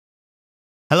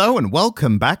Hello and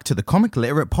welcome back to the Comic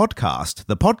Literate podcast,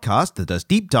 the podcast that does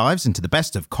deep dives into the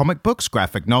best of comic books,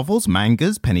 graphic novels,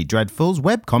 mangas, penny dreadfuls,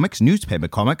 webcomics, newspaper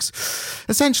comics,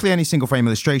 essentially any single frame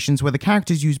illustrations where the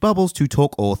characters use bubbles to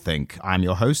talk or think. I'm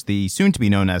your host, the soon-to-be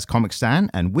known as Comic Stan,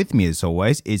 and with me as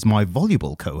always is my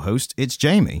voluble co-host, it's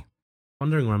Jamie.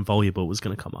 Wondering when voluble was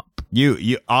going to come up.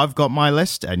 I've got my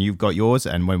list and you've got yours,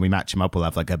 and when we match them up, we'll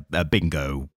have like a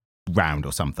bingo round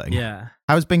or something. Yeah.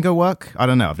 How does bingo work? I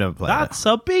don't know. I've never played That's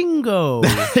a bingo.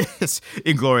 It's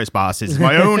Inglourious Bastards is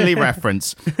my only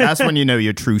reference. That's when you know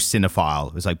you're a true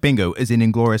cinephile. It's like bingo is in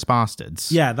Inglourious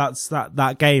Bastards. Yeah, that's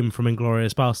that game from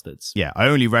Inglourious Bastards. Yeah, I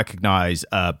only recognize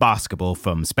basketball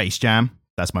from Space Jam.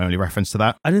 That's my only reference to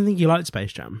that. I didn't think you liked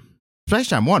Space Jam. Space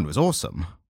Jam 1 was awesome.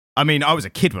 I mean, I was a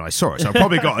kid when I saw it, so I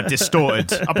probably got a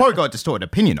distorted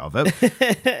opinion of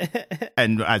it.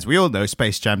 And as we all know,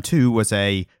 Space Jam 2 was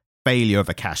a failure of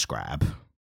a cash grab.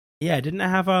 Yeah, didn't it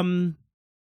have It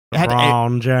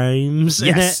LeBron James in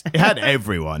Yes, it? it had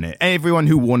everyone. Everyone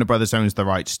who Warner Brothers owns the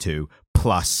rights to,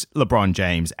 plus LeBron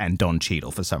James and Don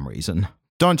Cheadle for some reason.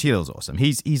 Don Cheadle's awesome.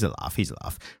 He's a laugh. He's a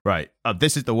laugh. Right.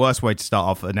 This is the worst way to start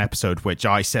off an episode, which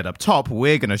I said up top.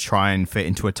 We're going to try and fit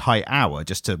into a tight hour.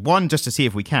 Just to see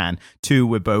if we can. Two,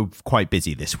 we're both quite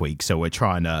busy this week, so we're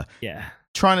trying to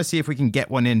see if we can get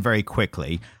one in very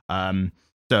quickly.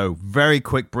 So very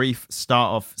quick, brief start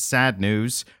off. Sad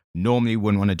news. Normally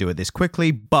wouldn't want to do it this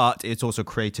quickly, but it's also a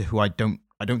creator who I don't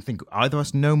think either of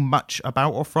us know much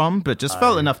about or from, but just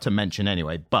felt enough to mention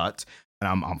anyway. But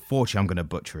unfortunately, I'm going to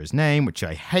butcher his name, which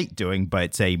I hate doing, but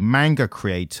it's a manga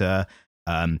creator.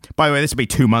 By the way, this will be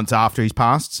 2 months after he's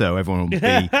passed, so everyone will be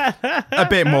a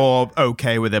bit more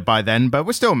okay with it by then, but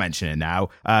we're still mentioning it now.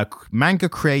 Manga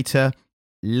creator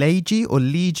Leiji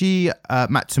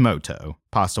Matsumoto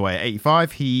passed away at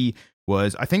 85. He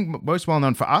was, I think, most well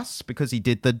known for us because he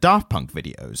did the Daft Punk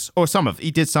videos,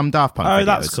 he did some Daft Punk videos. Oh,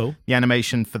 that's cool. The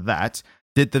animation for that.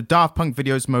 Did the Daft Punk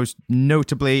videos most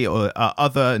notably, or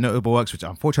other notable works, which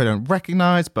unfortunately I don't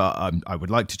recognize, but I would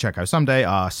like to check out someday,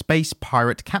 are Space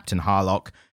Pirate Captain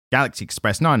Harlock, Galaxy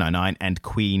Express 999, and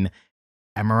Queen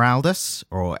Emeralds.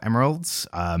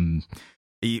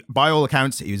 By all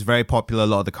accounts, he was very popular. A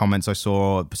lot of the comments I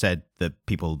saw said that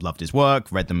people loved his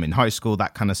work, read them in high school,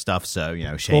 that kind of stuff. So,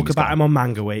 shame. Talk about him on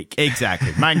Manga Week.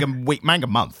 Exactly. Manga Week, Manga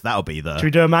Month. That'll be the... Should we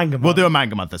do a Manga Month? We'll do a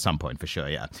Manga Month at some point for sure,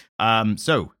 yeah.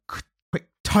 So, quick,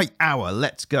 tight hour.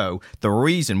 Let's go. The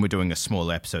reason we're doing a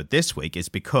small episode this week is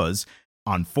because,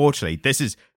 unfortunately, this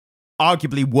is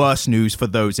arguably worse news for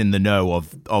those in the know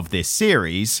of this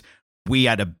series. We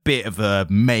had a bit of a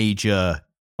major...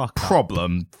 fuck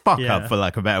up for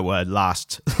lack of a better word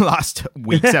last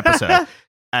week's episode.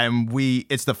 And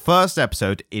it's the first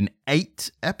episode in 8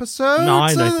 episodes.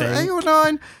 9, I think. 8 or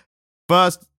 9.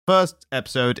 First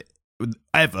episode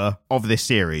ever of this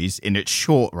series in its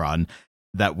short run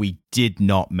that we did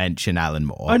not mention Alan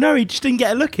Moore. Oh no, he just didn't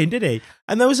get a look in, did he?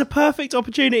 And there was a perfect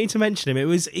opportunity to mention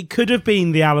him. It could have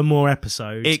been the Alan Moore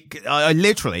episode. I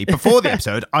literally, before the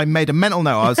episode, I made a mental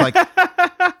note. I was like,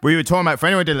 we were talking about, for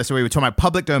anyone who didn't listen, we were talking about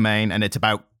Public Domain, and it's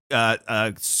about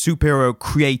a superhero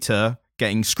creator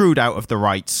getting screwed out of the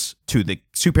rights to the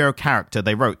superhero character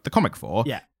they wrote the comic for.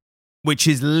 Yeah. Which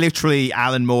is literally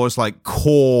Alan Moore's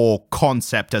core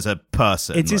concept as a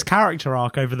person. It's his character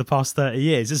arc over the past 30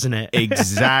 years, isn't it?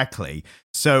 Exactly.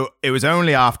 So it was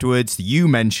only afterwards you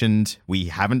mentioned we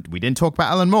didn't talk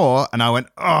about Alan Moore, and I went,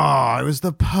 it was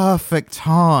the perfect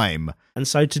time. And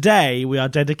so today we are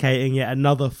dedicating yet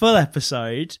another full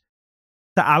episode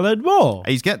to Alan Moore.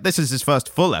 This is his first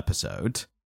full episode.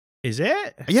 Is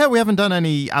it? Yeah, we haven't done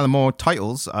any Alan Moore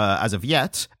titles as of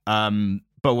yet.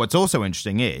 But what's also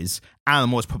interesting is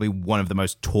Alan Moore's probably one of the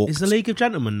most talked... Is the League of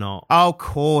Gentlemen not? Oh, of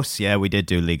course, yeah, we did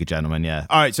do League of Gentlemen, yeah.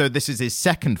 All right, so this is his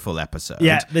second full episode.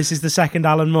 Yeah, this is the second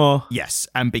Alan Moore. Yes,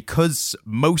 and because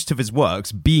most of his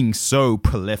works being so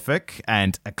prolific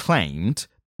and acclaimed,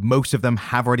 most of them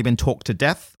have already been talked to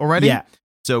death already. Yeah.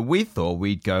 So we thought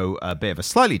we'd go a bit of a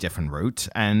slightly different route,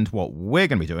 and what we're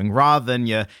going to be doing, rather than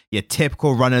your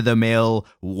typical run-of-the-mill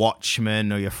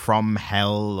Watchmen or your From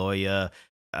Hell or your...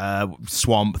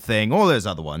 Swamp Thing, all those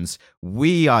other ones,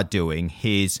 we are doing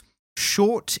his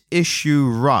short issue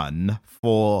run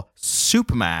for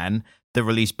Superman that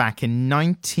released back in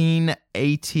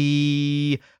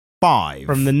 1985.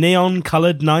 From the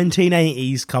neon-coloured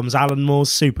 1980s comes Alan Moore's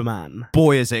Superman.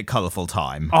 Boy, is it a colourful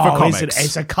time for comics.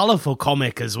 It's a colourful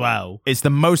comic as well. It's the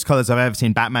most colours I've ever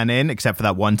seen Batman in, except for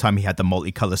that one time he had the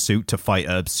multicolour suit to fight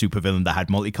a supervillain that had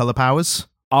multicolour powers.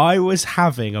 I was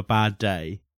having a bad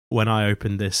day when I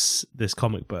opened this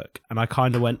comic book, and I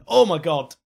kind of went, oh my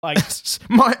god, Like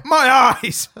my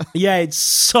eyes. Yeah, it's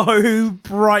so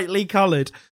brightly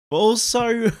coloured, but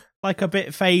also like a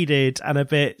bit faded and a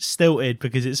bit stilted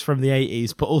because it's from the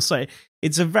 80s, but also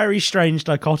it's a very strange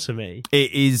dichotomy.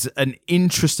 It is an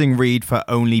interesting read for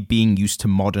only being used to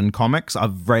modern comics.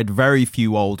 I've read very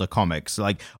few older comics.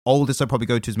 Like, oldest I probably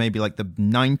go to is maybe like the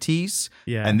 90s.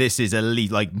 Yeah. And this is at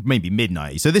least like maybe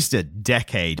mid-90s. So this is a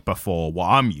decade before what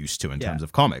I'm used to in terms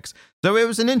of comics. So it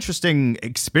was an interesting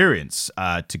experience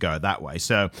to go that way.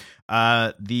 So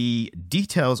the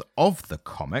details of the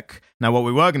comic. Now, what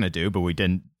we were going to do, but we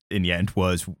didn't in the end,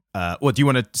 was, do you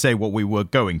want to say what we were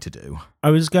going to do? I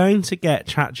was going to get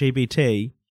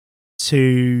ChatGPT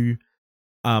to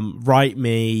write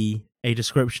me a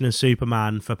description of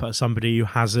Superman for somebody who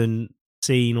hasn't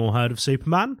seen or heard of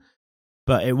Superman,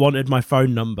 but it wanted my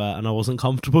phone number, and I wasn't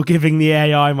comfortable giving the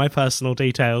AI my personal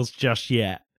details just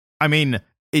yet. I mean,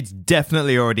 it's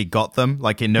definitely already got them.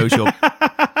 Like, it knows your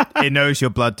it knows your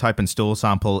blood type and stool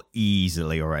sample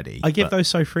easily already. I give those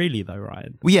so freely, though,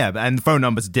 Ryan. Well, yeah, and the phone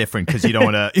number's different because you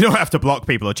don't have to block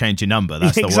people or change your number.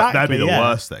 That's exactly, that'd be the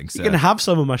worst thing. So. You can have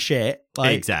some of my shit.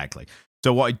 Exactly.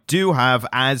 So what I do have,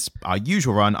 as our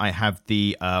usual run, I have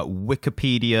the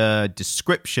Wikipedia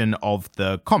description of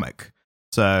the comic.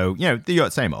 So, the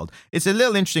same old. It's a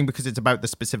little interesting because it's about the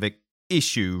specific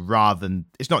issue rather than,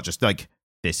 it's not just like,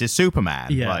 this is Superman.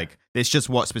 Yeah. Like, it's just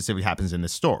what specifically happens in the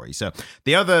story. So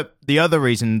the other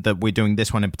reason that we're doing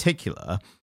this one in particular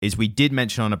is we did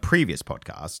mention on a previous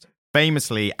podcast,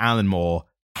 famously, Alan Moore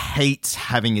hates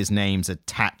having his name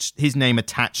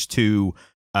attached to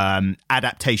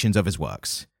adaptations of his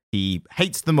works. He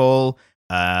hates them all.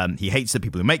 He hates the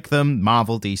people who make them,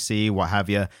 Marvel, DC, what have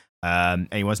you. And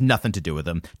he wants nothing to do with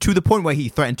them, to the point where he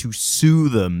threatened to sue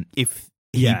them if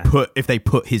they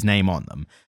put his name on them.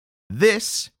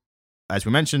 This, as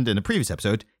we mentioned in the previous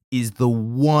episode, is the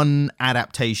one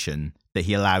adaptation that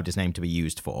he allowed his name to be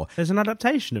used for. There's an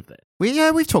adaptation of this.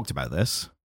 We've talked about this.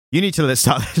 You need to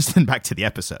start listening back to the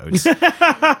episodes.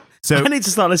 So I need to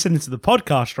start listening to the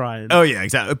podcast, Ryan. Oh yeah,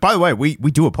 exactly. By the way, we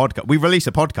do a podcast. We release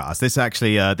a podcast. This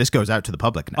actually this goes out to the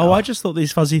public now. Oh, I just thought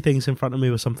these fuzzy things in front of me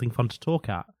were something fun to talk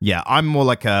at. Yeah, I'm more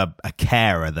like a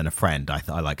carer than a friend.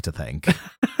 I like to think.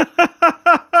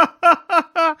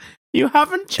 You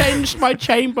haven't changed my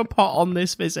chamber pot on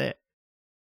this visit.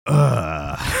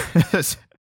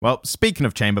 Well, speaking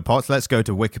of chamber pots, let's go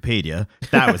to Wikipedia.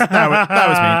 That was me.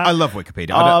 I love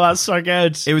Wikipedia. Oh, that's so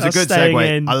good. It was that's a good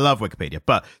segue. In. I love Wikipedia.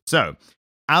 But so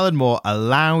Alan Moore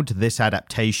allowed this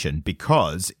adaptation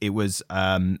because it was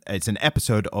it's an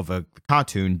episode of a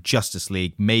cartoon, Justice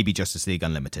League, maybe Justice League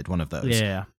Unlimited, one of those.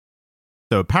 Yeah.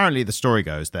 So apparently the story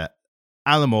goes that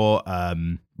Alan Moore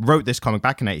wrote this comic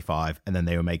back in 1985, and then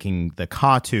they were making the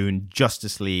cartoon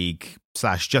Justice League /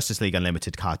 Justice League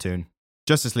Unlimited cartoon.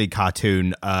 Justice League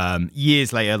cartoon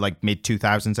years later, like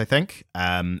mid-2000s, I think.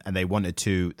 And they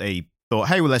thought,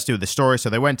 hey, well, let's do the story. So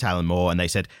they went to Alan Moore and they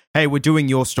said, hey, we're doing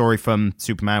your story from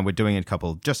Superman. We're doing a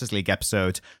couple Justice League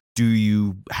episodes. Do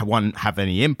you have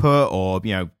any input or,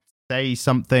 say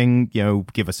something,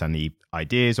 give us any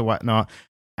ideas or whatnot?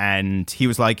 And he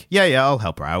was like, yeah, I'll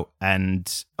help her out.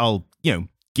 And I'll,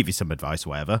 give you some advice or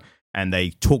whatever. And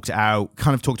they talked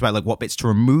about like what bits to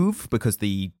remove, because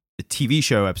the TV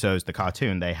show episodes, the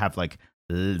cartoon, they have like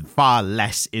far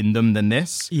less in them than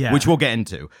this, which we'll get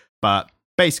into. But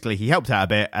basically, he helped out a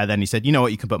bit, and then he said, you know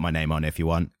what, you can put my name on it if you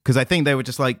want. Because I think they were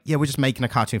just like, yeah, we're just making a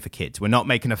cartoon for kids. We're not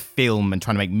making a film and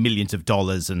trying to make millions of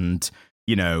dollars and,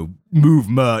 move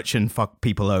merch and fuck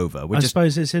people over. I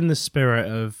suppose it's in the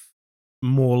spirit of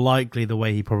more likely the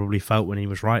way he probably felt when he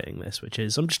was writing this, which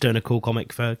is, I'm just doing a cool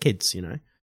comic for kids,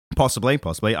 Possibly.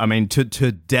 I mean,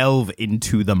 to delve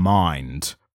into the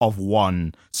mind of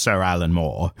one Sir Alan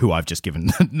Moore, who I've just given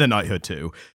the knighthood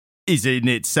to, is in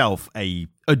itself a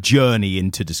journey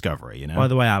into discovery, By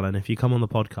the way, Alan, if you come on the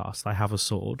podcast, I have a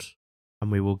sword,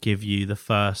 and we will give you the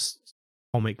first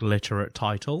Comic Literate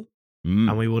title,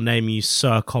 and we will name you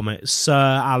Sir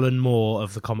Alan Moore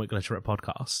of the Comic Literate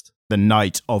podcast. The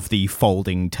Knight of the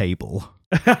Folding Table.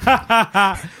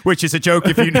 Which is a joke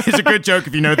it's a good joke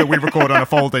if you know that we record on a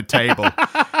folded table.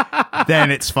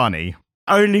 Then it's funny.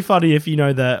 Only funny if you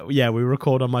know that, we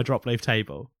record on my drop leaf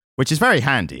table. Which is very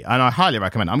handy, and I highly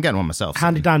recommend. I'm getting one myself.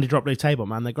 Handy dandy drop leaf table,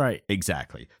 man. They're great.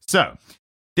 Exactly. So,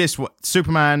 this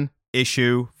Superman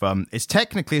issue it's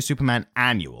technically a Superman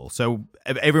annual. So,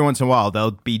 every once in a while,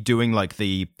 they'll be doing like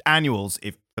the annuals.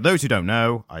 For those who don't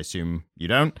know, I assume you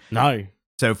don't. No.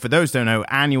 So for those who don't know,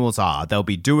 annuals they'll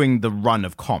be doing the run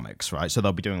of comics, right? So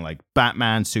they'll be doing like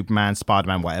Batman, Superman,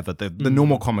 Spider-Man, whatever. The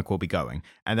normal comic will be going.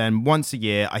 And then once a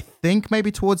year, I think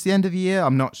maybe towards the end of the year,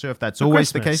 I'm not sure if that's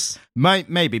always the case.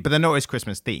 Maybe, but they're not always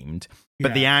Christmas themed.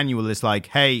 But the annual is like,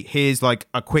 hey, here's like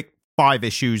a quick 5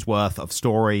 issues worth of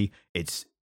story. It's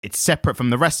separate from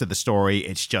the rest of the story.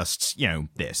 It's just,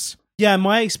 this. Yeah,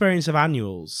 my experience of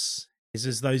annuals is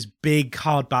as those big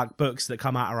hardback books that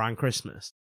come out around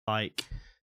Christmas. Like,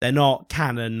 they're not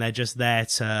canon, they're just there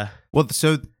to... Well,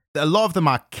 so a lot of them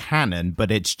are canon,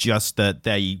 but it's just that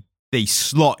they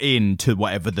slot into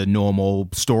whatever the normal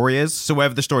story is. So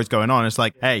wherever the story's going on, it's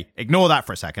like, hey, ignore that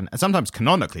for a second. And sometimes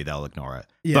canonically, they'll ignore it.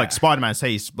 Yeah. Like Spider-Man,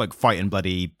 say he's like fighting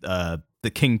bloody the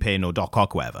Kingpin or Doc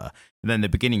Ock, whatever. And then the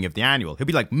beginning of the annual, he'll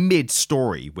be like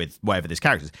mid-story with whatever this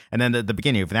character is. And then at the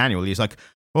beginning of the annual, he's like,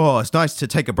 oh, it's nice to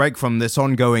take a break from this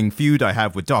ongoing feud I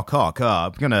have with Doc Ock.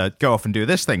 I'm going to go off and do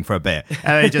this thing for a bit.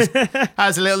 And he just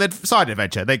has a little side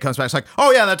adventure. Then he comes back, it's like,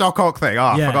 oh yeah, that Doc Ock thing.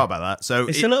 I forgot about that. So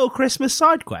it's a little Christmas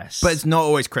side quest. But it's not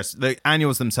always Christmas. The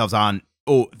annuals themselves aren't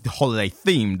holiday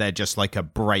themed. They're just like a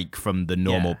break from the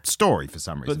normal story for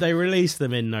some reason. But they release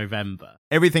them in November.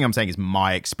 Everything I'm saying is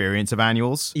my experience of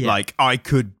annuals. Yeah. Like, I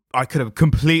could have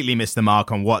completely missed the mark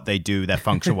on what they do, their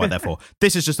function, what they're for.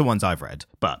 This is just the ones I've read.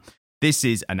 But... this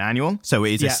is an annual, so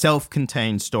it is a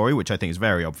self-contained story, which I think is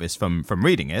very obvious from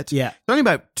reading it. Yeah. It's only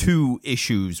about 2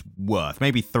 issues worth,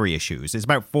 maybe 3 issues. It's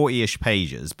about 40-ish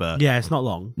pages, but... yeah, it's not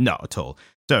long. Not at all.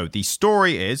 So the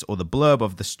story is, or the blurb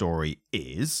of the story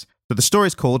is... so the story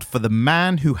is called For the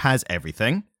Man Who Has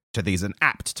Everything, which I think is an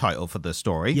apt title for the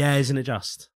story. Yeah, isn't it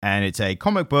just? And it's a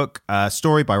comic book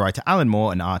story by writer Alan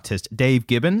Moore and artist Dave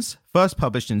Gibbons, first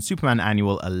published in Superman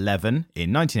Annual 11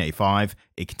 in 1985.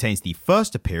 It contains the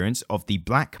first appearance of the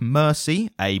Black Mercy,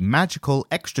 a magical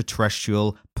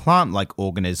extraterrestrial plant-like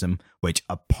organism which,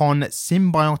 upon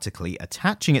symbiotically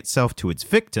attaching itself to its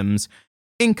victims,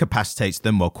 incapacitates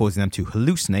them while causing them to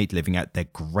hallucinate, living out their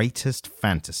greatest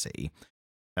fantasy.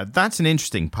 Now, that's an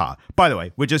interesting part. By the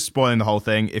way, we're just spoiling the whole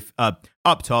thing. If up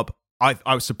top, I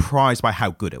was surprised by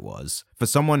how good it was. For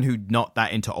someone who's not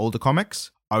that into older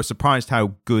comics, I was surprised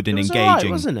how good and engaging. Right,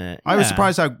 wasn't it? Yeah. I was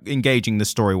surprised how engaging the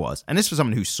story was. And this was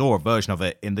someone who saw a version of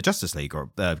it in the Justice League or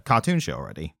the cartoon show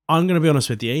already. I'm going to be honest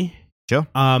with you. Sure.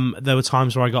 There were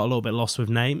times where I got a little bit lost with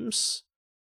names.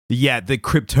 Yeah, the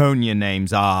Kryptonian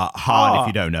names are hard if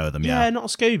you don't know them. Yeah, not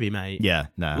Scooby, mate. Yeah,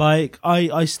 no. Like, I'm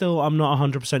not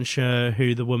 100% sure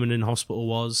who the woman in hospital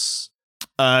was.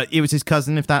 It was his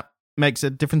cousin, if that makes a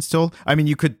difference at all. I mean,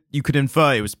 you could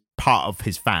infer it was part of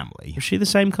his family. Was she the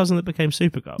same cousin that became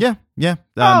Supergirl? Yeah.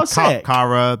 Sick.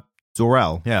 Kara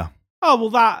Zor-El, yeah. Oh,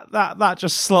 well, that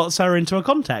just slots her into a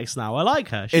context now. I like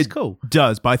her. She's cool.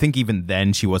 Does, but I think even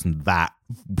then she wasn't that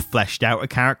fleshed out a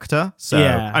character. So,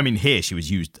 yeah. I mean, here she was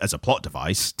used as a plot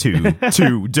device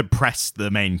to depress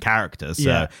the main character.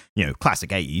 So,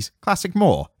 classic 80s, classic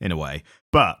Moore in a way.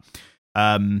 But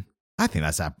I think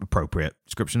that's an appropriate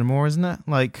description of Moore, isn't it?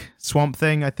 Like Swamp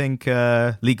Thing, I think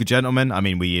League of Gentlemen. I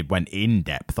mean, we went in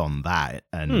depth on that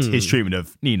and his treatment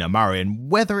of Nina Murray and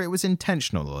whether it was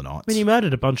intentional or not. I mean, he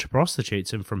murdered a bunch of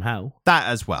prostitutes in From Hell. That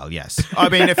as well, yes. I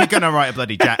mean, if you're gonna write a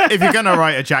bloody Jack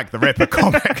the Ripper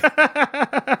comic,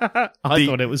 I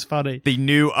thought it was funny. The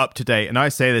new up-to-date, and I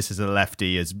say this as a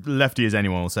lefty as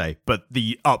anyone will say, but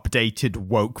the updated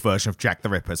woke version of Jack the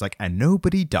Ripper is like, and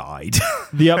nobody died.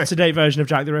 The up-to-date version of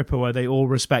Jack the Ripper where they all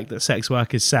respect that sex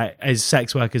work is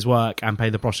sex workers' work and pay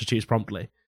the prostitutes promptly.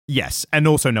 Yes, and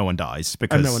also no one dies.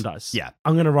 And no one dies. Yeah.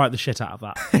 I'm going to write the shit out of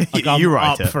that. Like, you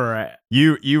write up it. For it.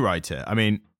 You write it. I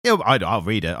mean, I'll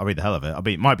read it. I'll read the hell of it.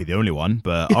 It might be the only one,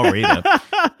 but I'll read it.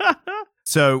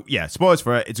 So, yeah, spoilers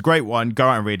for it. It's a great one. Go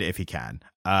out and read it if you can.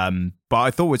 But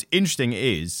I thought what's interesting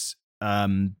is...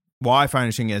 what I found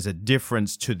interesting as a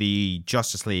difference to the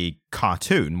Justice League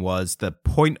cartoon was the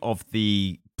point of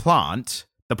the plant.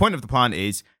 The point of the plant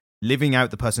is living out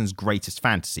the person's greatest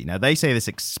fantasy. Now, they say this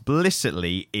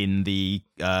explicitly in the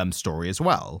story as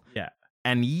well. Yeah.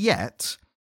 And yet,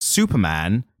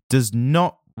 Superman does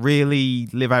not really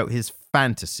live out his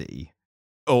fantasy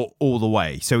all the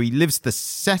way. So he lives the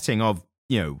setting of,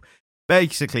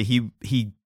 basically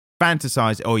he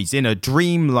fantasized, he's in a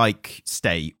dream-like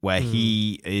state where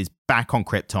he is back on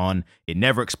Krypton, it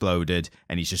never exploded,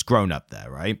 and he's just grown up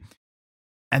there, right?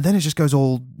 And then it just goes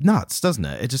all nuts, doesn't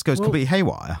it? It just goes completely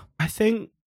haywire. I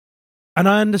think, and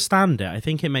I understand it, I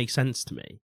think it makes sense to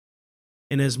me.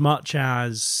 In as much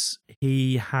as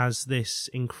he has this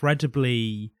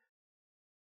incredibly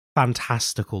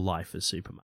fantastical life as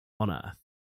Superman on Earth.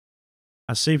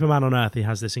 As Superman on Earth, he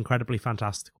has this incredibly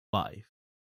fantastical life.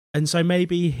 And so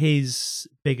maybe his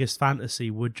biggest fantasy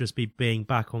would just be being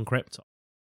back on Krypton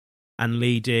and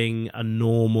leading a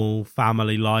normal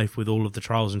family life with all of the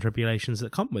trials and tribulations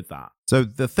that come with that. So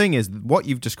the thing is, what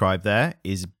you've described there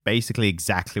is basically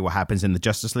exactly what happens in the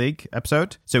Justice League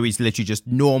episode. So he's literally just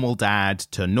normal dad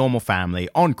to normal family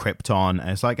on Krypton. And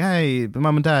it's like, hey,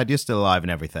 mum and dad, you're still alive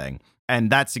and everything. And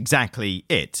that's exactly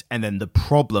it. And then the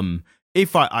problem,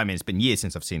 I mean, it's been years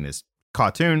since I've seen this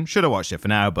cartoon. Should have watched it for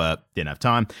now, but didn't have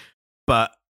time.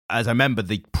 But as I remember,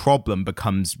 the problem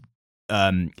becomes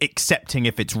accepting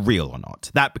if it's real or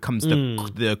not. That becomes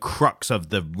the crux of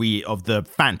the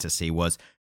fantasy was,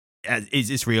 is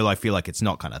this real? I feel like it's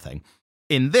not, kind of thing.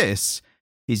 In this,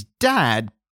 his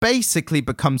dad basically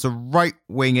becomes a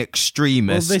right-wing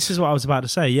extremist. Well, this is what I was about to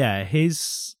say. Yeah,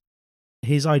 his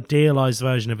idealized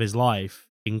version of his life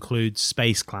includes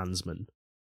space Klansmen.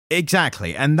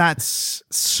 Exactly, and that's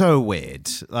so weird.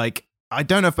 Like, I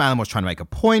don't know if Alan was trying to make a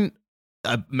point,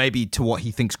 maybe to what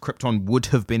he thinks Krypton would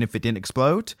have been if it didn't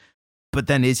explode, but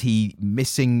then is he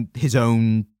missing his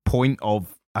own point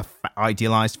of a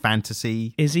idealized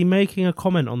fantasy? Is he making a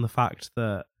comment on the fact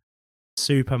that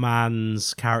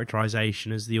Superman's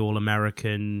characterization as the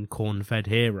all-American corn-fed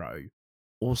hero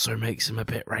also makes him a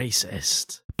bit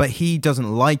racist? But he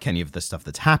doesn't like any of the stuff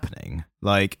that's happening.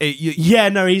 Like,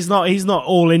 no, he's not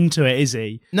all into it, is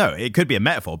he? No, it could be a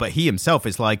metaphor, but he himself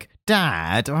is like,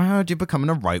 Dad, I heard you're becoming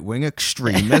a right-wing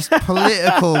extremist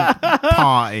political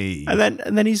party. And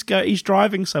then he's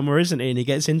driving somewhere, isn't he? And he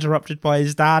gets interrupted by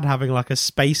his dad having like a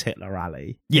space Hitler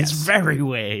rally. Yes. It's very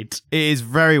weird. It is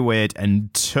very weird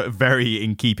and very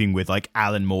in keeping with like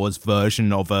Alan Moore's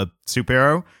version of a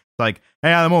superhero. Like,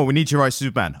 hey, Alan Moore, we need you to write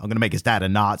Superman. I'm going to make his dad a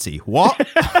Nazi. What?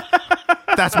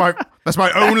 That's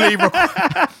my only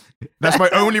that's my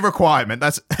only requirement.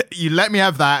 That's, you let me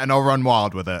have that and I'll run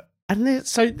wild with it. And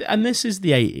this is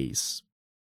the 80s.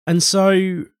 And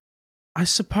so I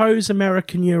suppose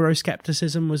American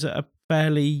Euroscepticism was at a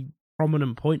fairly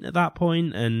prominent point at that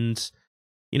point, and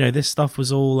you know, this stuff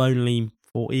was all only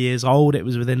 40 years old. It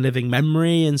was within living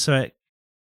memory, and so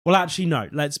actually no,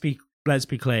 let's be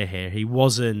clear here. He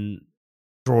wasn't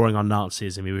drawing on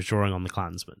Nazism, he was drawing on the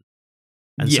Klansmen.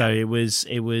 And so it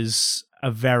was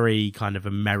a very kind of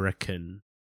American.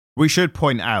 We should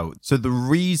point out, so the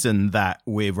reason that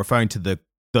we're referring to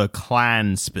the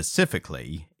Klan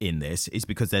specifically in this is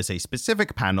because there's a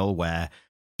specific panel where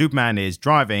Superman is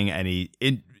driving and he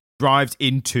drives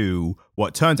into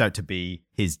what turns out to be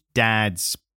his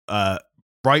dad's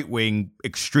right-wing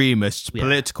extremist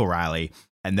political rally,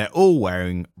 and they're all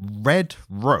wearing red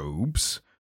robes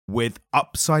with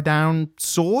upside-down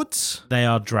swords. They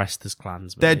are dressed as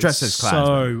Klansmen. They're dressed as Klansmen.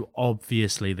 So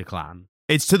obviously the Klan.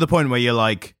 It's to the point where you're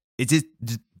like,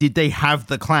 did they have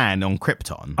the Klan on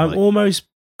Krypton? I'm almost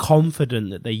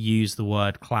confident that they use the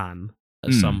word Klan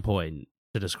at some point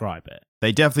to describe it.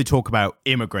 They definitely talk about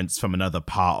immigrants from another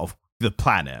part of the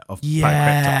planet of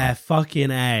Krypton.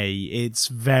 Fucking A. It's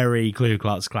very Ku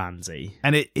Klux Klansy.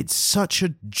 And it's such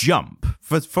a jump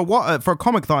for a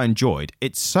comic that I enjoyed.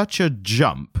 It's such a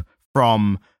jump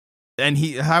from, and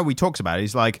how he talks about it,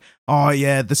 he's like, oh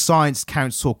yeah, the Science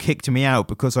Council kicked me out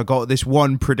because I got this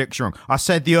one prediction wrong. I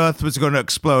said the Earth was going to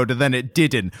explode and then it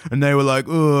didn't, and they were like,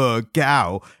 ugh, get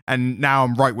out. And now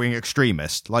I'm right-wing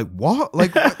extremist. Like, what?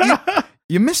 Like,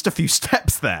 you missed a few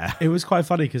steps there. It was quite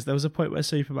funny because there was a point where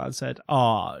Superman said,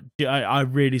 I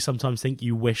really sometimes think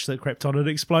you wish that Krypton had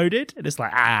exploded. And it's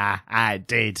like, it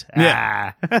did.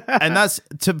 Yeah. And that's,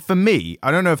 for me,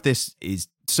 I don't know if this is,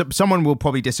 someone will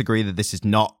probably disagree that this is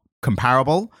not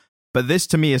comparable, but this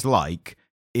to me is like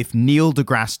if Neil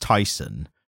deGrasse Tyson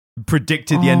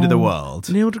predicted the end of the world.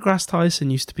 Neil deGrasse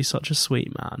Tyson used to be such a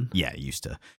sweet man. Yeah, he used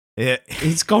to.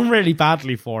 It's gone really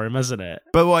badly for him, hasn't it?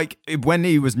 But like when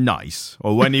he was nice,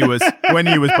 or when he was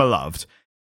beloved,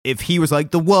 if he was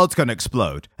like the world's gonna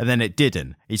explode and then it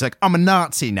didn't, he's like, I'm a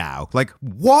Nazi now. Like,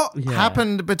 what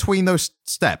happened between those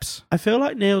steps? I feel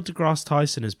like Neil deGrasse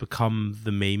Tyson has become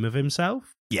the meme of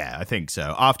himself. Yeah, I think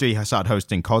so. After he started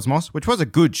hosting Cosmos, which was a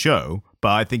good show,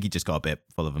 but I think he just got a bit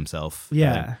full of himself.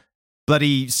 Yeah.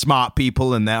 Bloody smart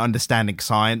people and their understanding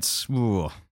science. Ooh,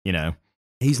 you know.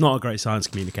 He's not a great science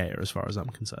communicator as far as I'm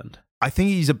concerned. I think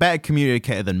he's a better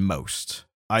communicator than most.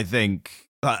 I think,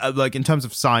 like, in terms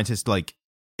of scientists, like,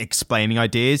 explaining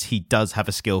ideas, he does have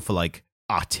a skill for, like,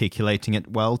 articulating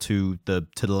it well to the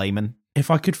layman.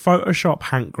 If I could Photoshop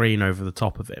Hank Green over the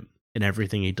top of him in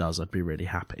everything he does, I'd be really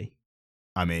happy.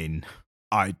 I mean,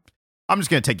 I'm just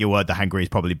going to take your word that Hank Green is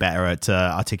probably better at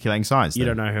articulating science. You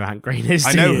don't know who Hank Green is,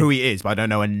 I know who he is, but I don't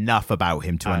know enough about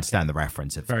him to understand the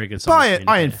reference. Very good science.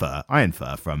 But I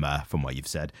infer from what you've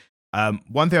said.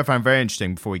 One thing I found very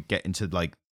interesting before we get into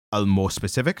like more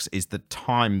specifics is the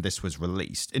time this was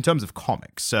released in terms of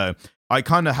comics. So I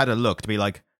kind of had a look to be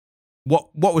like,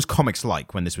 what was comics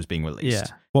like when this was being released?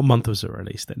 Yeah. What month was it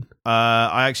released in?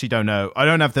 I actually don't know. I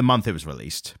don't have the month it was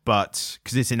released, but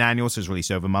because it's in annual, so it's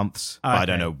released over months. But I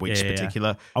don't know which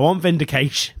particular. I want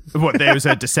vindication. What, there was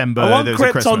a December. I want there was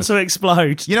a Christmas. Krypton to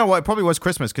explode. You know what? It probably was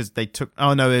Christmas because they took.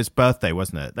 Oh no, it was birthday,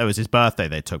 wasn't it? That was his birthday.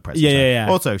 They took presents. Yeah.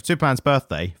 Also, Superman's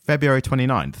birthday, February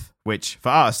 29th. Which for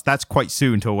us, that's quite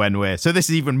soon to when we're. So this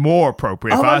is even more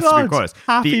appropriate for us to record.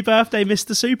 Happy birthday,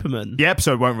 Mr. Superman. The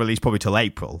episode won't release probably till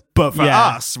April, but for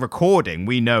us recording,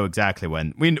 we know exactly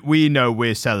when. We know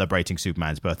we're celebrating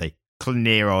Superman's birthday,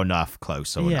 near enough,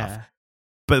 close enough.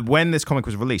 But when this comic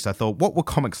was released, I thought, what were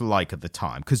comics like at the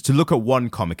time? Because to look at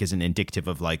one comic isn't indicative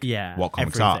of like what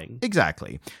comics everything. are.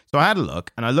 Exactly. So I had a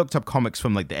look, and I looked up comics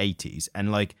from like the 80s,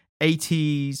 and like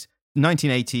 80s,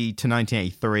 1980 to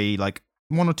 1983, like.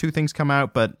 One or two things come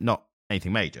out, but not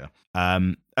anything major.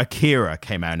 Akira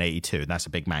came out in 82, and that's a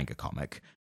big manga comic.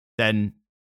 Then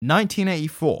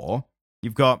 1984,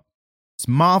 you've got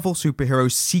Marvel superhero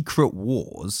Secret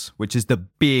Wars, which is the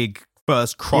big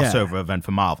first crossover event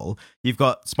for Marvel. You've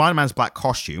got Spider-Man's black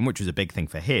costume, which was a big thing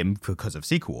for him because of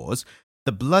Secret Wars.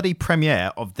 The bloody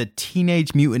premiere of the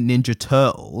Teenage Mutant Ninja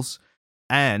Turtles,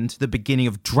 and the beginning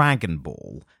of Dragon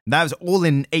Ball. And that was all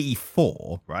in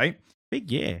 84, right? Big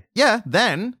year. Yeah,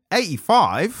 then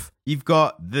 85, you've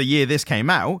got the year this came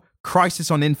out,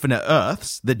 Crisis on Infinite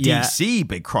Earths, the DC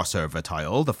big crossover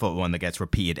title, the one that gets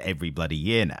repeated every bloody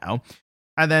year now.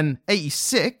 And then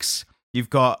 86, you've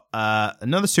got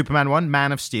another Superman one,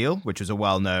 Man of Steel, which was a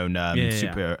well-known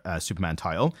Superman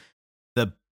title.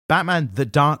 The Batman The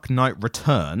Dark Knight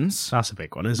Returns. That's a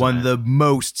big one, isn't it? One of the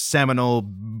most seminal,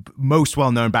 most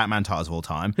well-known Batman titles of all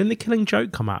time. Didn't The Killing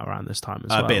Joke come out around this time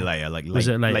as well? A bit later, like late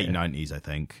 90s, I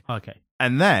think. Okay.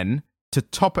 And then, to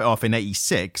top it off in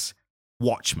 86,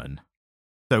 Watchmen.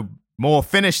 So Moore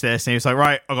finished this, and he was like,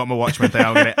 right, I got my Watchmen thing,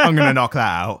 I'm gonna knock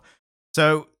that out.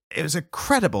 So it was a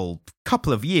credible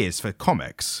couple of years for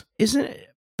comics. Isn't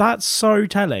it? That's so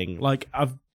telling. Like,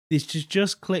 it's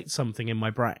just clicked something in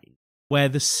my brain. Where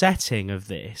the setting of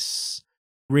this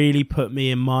really put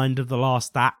me in mind of the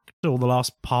last act or the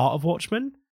last part of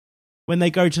Watchmen. When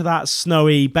they go to that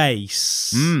snowy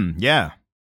base. Yeah.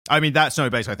 I mean, that snowy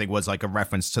base, I think, was like a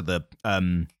reference to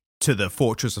the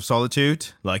Fortress of Solitude.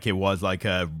 Like, it was like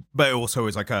but it also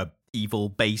was like a evil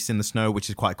base in the snow, which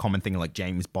is quite a common thing in like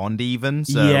James Bond even.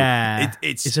 So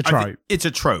it's a trope. It's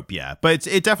a trope, yeah. But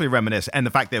it definitely reminisces. And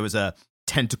the fact there was a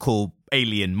tentacle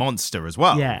alien monster as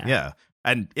well. Yeah.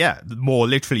 And Moore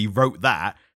literally wrote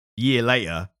that a year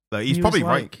later. But he's probably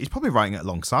writing it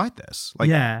alongside this. Like,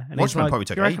 and Watchmen probably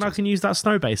took you reckon ages. I can use that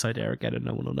snow base idea again and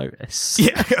no one will notice?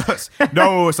 Yeah,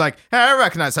 no one was like, hey, I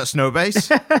recognise that snow base.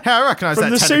 Hey, I recognise that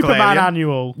from the tentacle Superman alien.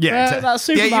 annual. Yeah, that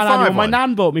Superman annual my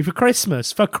nan bought me for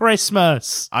Christmas.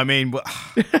 I mean,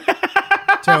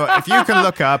 so if you can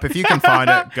look up, if you can find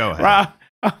it, go ahead. Right.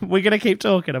 We're going to keep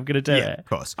talking. I'm going to do it. Of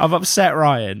course. I've upset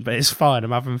Ryan, but it's fine.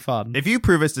 I'm having fun. If you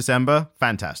prove it's December,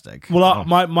 fantastic. Well,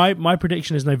 my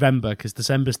prediction is November because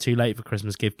December's too late for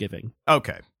Christmas gift giving.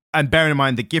 Okay. And bearing in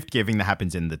mind the gift giving that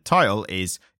happens in the title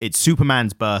is it's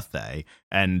Superman's birthday,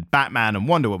 and Batman and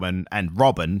Wonder Woman and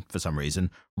Robin, for some reason,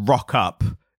 rock up.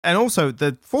 And also,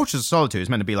 the Fortress of Solitude is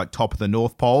meant to be like top of the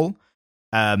North Pole.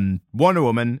 Wonder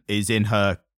Woman is in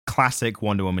her classic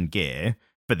Wonder Woman gear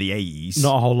for the 80s.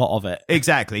 Not a whole lot of it.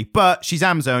 Exactly. But she's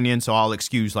Amazonian, so I'll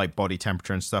excuse like body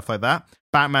temperature and stuff like that.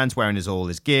 Batman's wearing all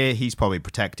his gear. He's probably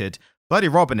protected. Bloody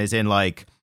Robin is in like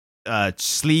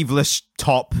sleeveless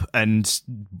top and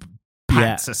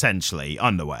pants, essentially,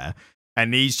 underwear.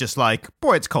 And he's just like,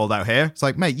 boy, it's cold out here. It's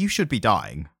like, mate, you should be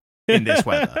dying in this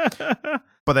weather.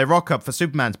 But they rock up for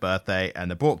Superman's birthday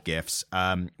and they brought gifts.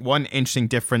 One interesting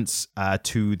difference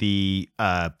to the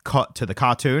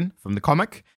cartoon from the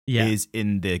comic is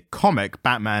in the comic,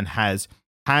 Batman has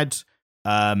had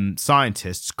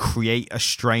scientists create a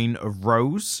strain of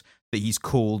rose that he's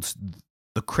called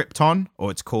the Krypton,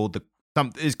 or it's called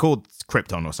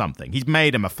Krypton or something. He's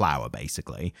made him a flower,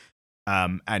 basically.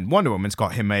 And Wonder Woman's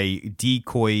got him a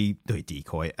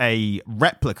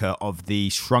replica of the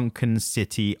shrunken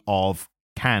city of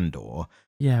Kandor.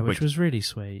 Yeah, which was really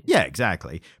sweet. Yeah,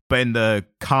 exactly. But in the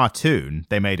cartoon,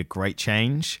 they made a great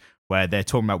change where they're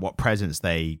talking about what presents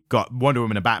they got. Wonder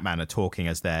Woman and Batman are talking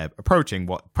as they're approaching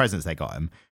what presents they got him.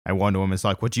 And Wonder Woman's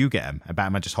like, what'd you get him? And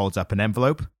Batman just holds up an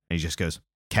envelope and he just goes,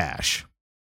 cash.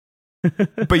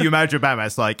 But you imagine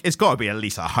Batman's like, it's got to be at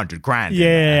least $100,000.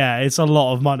 Yeah, it's a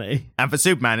lot of money. And for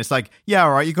Superman, it's like, yeah,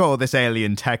 all right, you got all this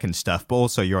alien tech and stuff, but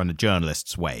also you're on a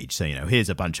journalist's wage. So, here's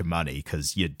a bunch of money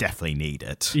because you definitely need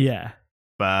it. Yeah.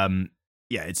 But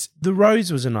yeah, it's. The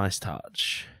rose was a nice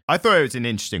touch. I thought it was an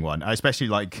interesting one, especially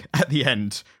like at the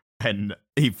end when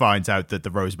he finds out that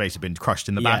the rose base had been crushed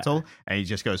in the battle, and he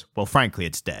just goes, "Well, frankly,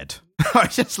 it's dead." I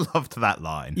just loved that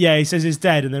line. Yeah, he says it's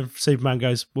dead, and then Superman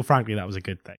goes, "Well, frankly, that was a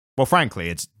good thing." Well, frankly,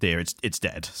 it's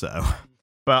dead. So,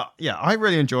 but yeah, I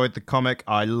really enjoyed the comic.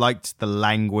 I liked the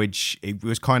language. It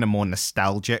was kind of more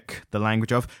nostalgic. The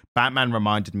language of Batman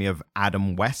reminded me of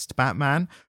Adam West Batman,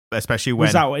 especially when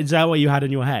is that what you had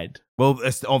in your head? Well,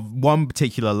 it's of one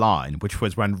particular line, which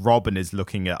was when Robin is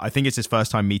looking at, I think it's his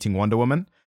first time meeting Wonder Woman,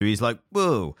 who he's like,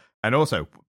 whoa. And also,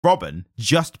 Robin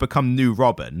just become new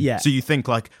Robin. Yeah. So you think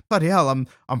like, bloody hell,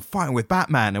 I'm fighting with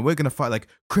Batman and we're going to fight like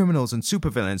criminals and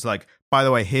supervillains. Like, by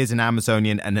the way, here's an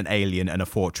Amazonian and an alien and a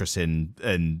fortress in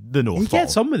the North Pole. He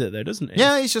gets on with it though, doesn't he?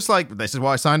 Yeah, he's just like, this is what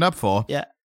I signed up for. Yeah.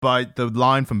 But the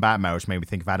line from Batman, which made me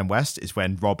think of Adam West, is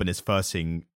when Robin is first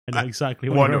seeing... I know exactly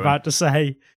what you're about to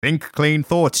say. Think clean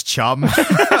thoughts, chum.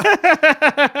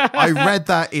 I read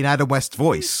that in Adam West's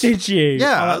voice. Did you?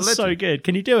 Yeah. Oh, that's so good.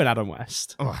 Can you do an Adam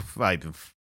West? Oh,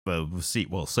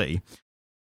 we'll see.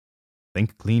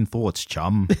 Think clean thoughts,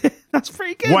 chum. That's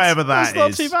pretty good. Whatever that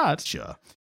that's is. not too bad. Sure.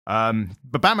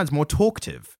 But Batman's more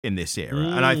talkative in this era.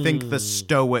 And I think the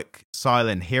stoic,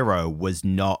 silent hero was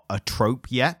not a trope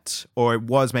yet. Or it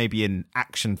was maybe in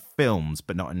action films,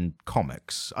 but not in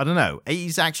comics. I don't know.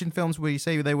 80s action films, where you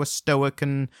say they were stoic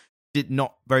and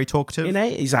not very talkative? In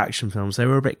 80s action films, they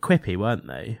were a bit quippy, weren't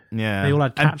they? Yeah. They all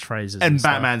had catchphrases. And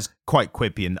Batman's quite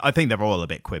quippy. And I think they're all a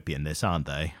bit quippy in this, aren't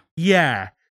they? Yeah.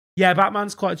 Yeah,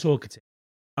 Batman's quite talkative.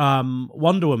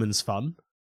 Wonder Woman's fun.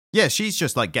 Yeah, she's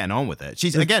just like getting on with it.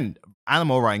 She's, again, Alan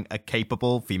Moore writing a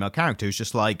capable female character who's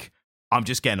just like, I'm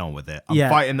just getting on with it. I'm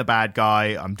fighting the bad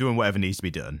guy. I'm doing whatever needs to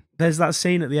be done. There's that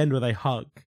scene at the end where they hug,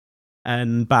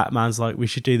 and Batman's like, we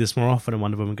should do this more often. And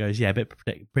Wonder Woman goes, yeah, a bit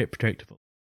predictable.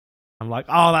 I'm like,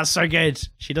 oh, that's so good.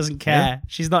 She doesn't care. Yeah.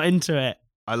 She's not into it.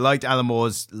 I liked Alan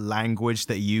Moore's language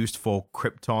that he used for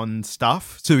Krypton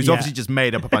stuff. So he's obviously just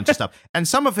made up a bunch of stuff. And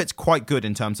some of it's quite good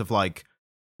in terms of like,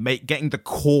 getting the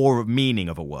core meaning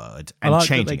of a word and I like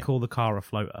changing that they call the car a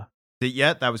floater.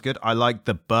 Yeah, that was good. I like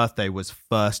the birthday was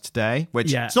first day,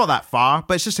 which Yeah. it's not that far,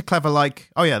 but it's just a clever like,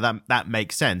 oh yeah, that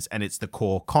makes sense. And it's the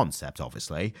core concept,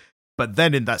 obviously. But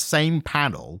then in that same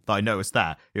panel that I noticed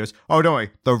that, he goes, oh, don't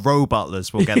worry, the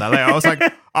Robutlers will get that later. I was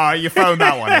like, oh, you phoned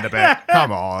that one in a bit.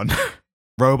 Come on.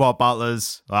 Robot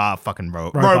butlers. Fucking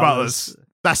Robutlers.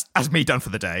 That's me done for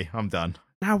the day. I'm done.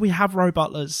 Now we have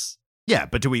Robutlers. Yeah,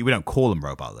 but we don't call them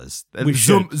Robutlers.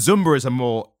 should. Zumba is a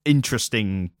more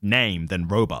interesting name than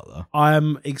Robutler. I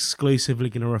am exclusively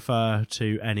going to refer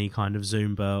to any kind of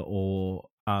Zumba or,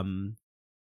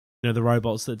 the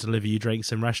robots that deliver you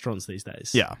drinks in restaurants these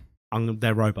days. Yeah.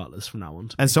 They're Robutlers from now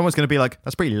on. And someone's going to be like,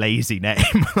 that's a pretty lazy name.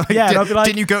 Like, yeah, and I'll be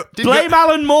like, blame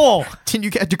Alan Moore. Didn't you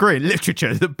get a degree in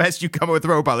literature? The best you come up with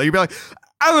Robutler. You'd be like,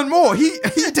 Alan Moore, he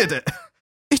did it.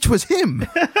 It was him.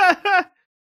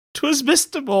 'Twas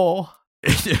Mr. Moore.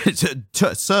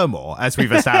 Sir Moore, as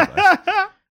we've established.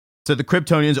 So the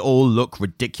Kryptonians all look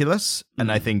ridiculous,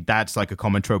 and I think that's like a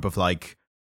common trope of like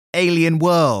alien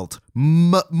world,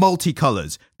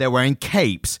 multicolors. They're wearing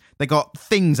capes. They got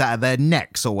things out of their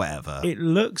necks or whatever. It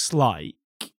looks like,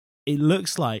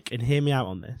 and hear me out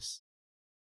on this,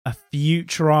 a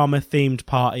Futurama themed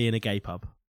party in a gay pub.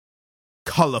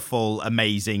 Colourful,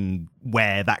 amazing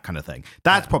wear, that kind of thing.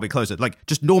 That's probably closer. Like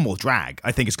just normal drag,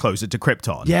 I think, is closer to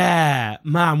Krypton. Yeah,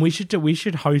 man, we should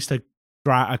host a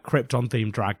Krypton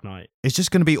themed drag night. It's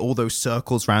just going to be all those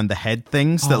circles around the head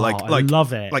things that I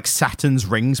love it. Like Saturn's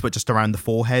rings, but just around the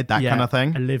forehead, that kind of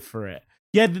thing. I live for it.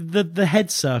 Yeah, the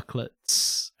head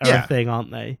circlets are a thing,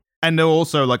 aren't they? And they're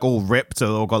also like all ripped, so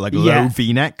they've all got like low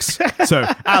V-necks. So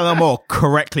Alan Moore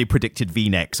correctly predicted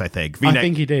V-necks, I think. I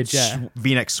think he did, yeah.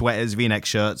 V-neck sweaters, V-neck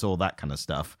shirts, all that kind of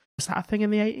stuff. Was that a thing in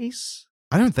the 80s?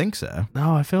 I don't think so.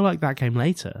 No, I feel like that came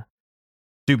later.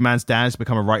 Superman's dad has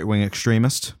become a right-wing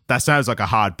extremist. That sounds like a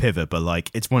hard pivot, but like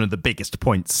it's one of the biggest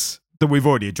points that we've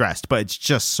already addressed, but it's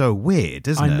just so weird,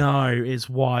 isn't it? I know, it's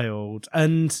wild.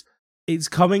 And it's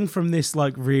coming from this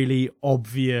like really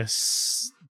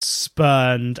obvious,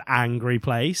 spurned, angry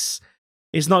place.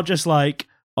 It's not just like,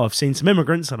 oh, I've seen some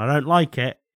immigrants and I don't like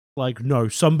it. Like, no,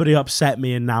 somebody upset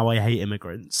me and now I hate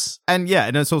immigrants. And yeah,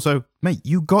 and it's also, mate,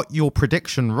 you got your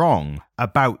prediction wrong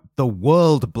about the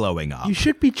world blowing up. You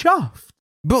should be chuffed.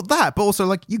 But also,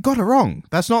 like, you got it wrong.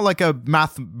 That's not like a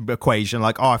math equation,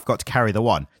 like, oh, I've got to carry the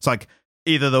one. It's like,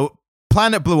 either the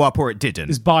planet blew up or it didn't.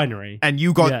 It's binary. And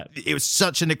you got, it was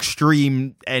such an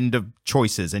extreme end of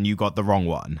choices and you got the wrong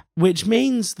one. Which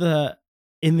means that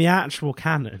in the actual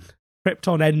canon,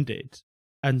 Krypton ended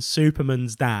and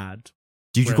Superman's dad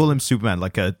Did you call him Superman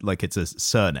like it's a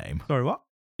surname? Sorry, what?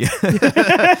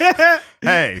 Yeah.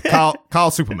 Hey,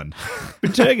 Carl Superman.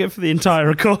 Been doing it for the entire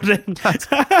recording.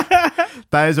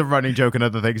 That is a running joke and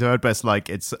other things I've heard, but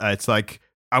it's like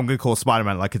I'm gonna call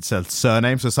Spider-Man like it's a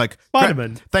surname, so it's like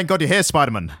Spider-Man. Thank God you're here,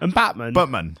 Spider-Man. And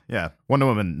Batman. Yeah. Wonder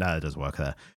Woman, no, it doesn't work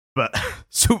there. But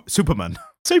Superman.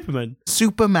 Superman.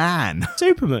 Superman.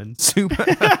 Superman.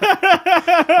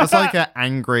 It's like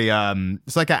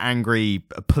an angry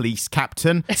police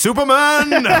captain.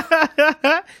 Superman.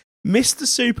 Mr.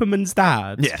 Superman's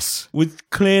dad, Yes,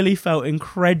 clearly felt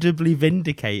incredibly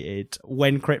vindicated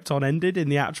when Krypton ended in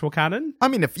the actual canon. I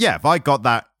mean, if I got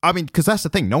that, I mean, because that's the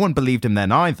thing, no one believed him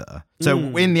then either. So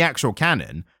in the actual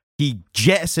canon, he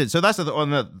jettisoned. So that's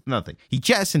another thing. He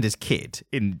jettisoned his kid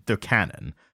in the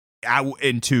canon out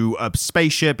into a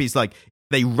spaceship. He's like,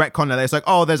 they retcon it. It's like,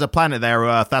 oh, there's a planet there,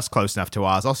 Earth. That's close enough to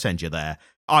ours. I'll send you there.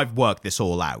 I've worked this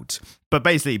all out. But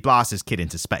basically, he blasts his kid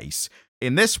into space.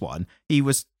 In this one, he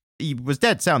was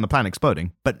dead set on the planet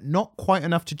exploding, but not quite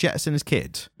enough to jettison his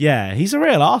kid. Yeah, he's a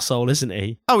real arsehole, isn't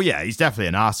he? Oh, yeah, he's definitely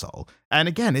an arsehole. And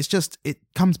again, it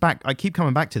comes back. I keep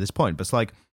coming back to this point, but it's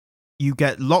like you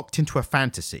get locked into a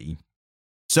fantasy.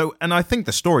 So, and I think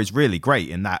the story's really great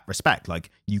in that respect. Like,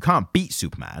 you can't beat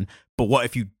Superman, but what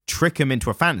if you trick him into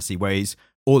a fantasy where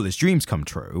all his dreams come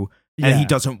true and he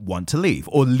doesn't want to leave,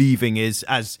 or leaving is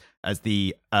as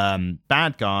the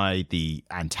bad guy, the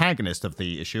antagonist of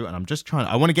the issue. And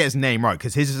I want to get his name right,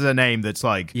 because his is a name that's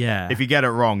like, if you get it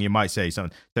wrong, you might say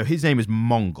something. So his name is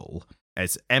Mongul.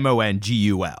 It's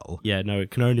Mongul. Yeah, no,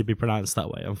 it can only be pronounced that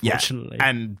way, unfortunately. Yeah,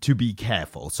 and to be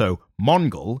careful. So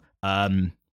Mongul,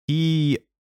 he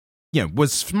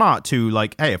was smart to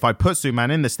like, hey, if I put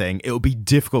Superman in this thing, it'll be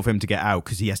difficult for him to get out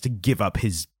because he has to give up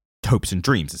his hopes and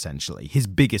dreams, essentially. His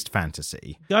biggest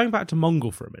fantasy. Going back to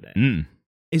Mongul for a minute,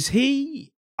 is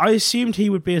he... I assumed he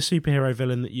would be a superhero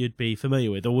villain that you'd be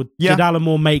familiar with, or did Alan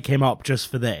Moore make him up just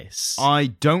for this? I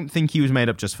don't think he was made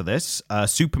up just for this.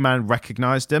 Superman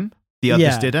recognized him. The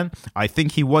others didn't. I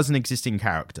think he was an existing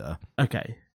character.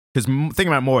 Okay. Because the thing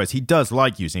about Moore is he does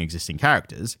like using existing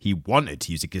characters. He wanted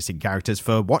to use existing characters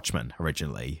for Watchmen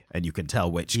originally, and you can tell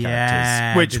which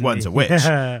ones are which.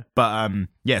 Yeah. But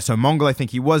so Mongol, I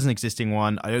think he was an existing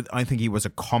one. I think he was a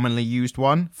commonly used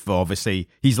one for, obviously,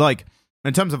 he's like,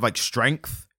 in terms of like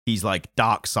strength, he's like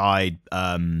dark side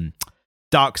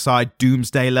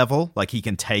Doomsday level. Like he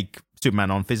can take Superman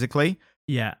on physically.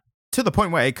 Yeah. To the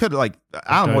point where it could, like,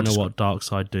 I don't know what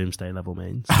Darkseid Doomsday level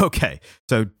means. Okay,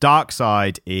 so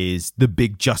Darkseid is the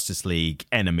big Justice League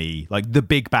enemy, like the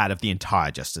big bad of the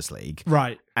entire Justice League.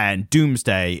 Right. And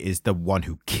Doomsday is the one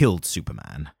who killed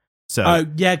Superman. So,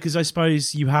 yeah, because I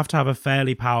suppose you have to have a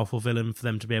fairly powerful villain for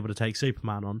them to be able to take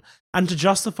Superman on. And to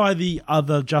justify the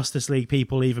other Justice League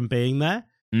people even being there,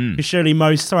 because surely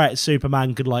most threats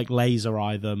Superman could, like, laser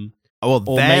eye them. Or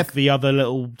make the other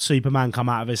little Superman come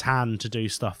out of his hand to do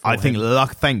stuff for him.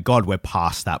 Thank God we're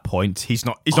past that point. He's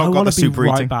not got the super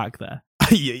right back there.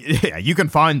 Yeah, you can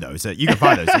find those. You can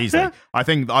find those easily. I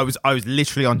think I was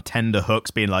literally on tender hooks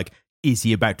being like, is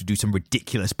he about to do some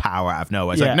ridiculous power out of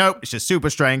nowhere? It's like, nope, it's just super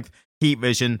strength, heat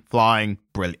vision, flying,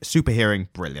 brilliant, super hearing,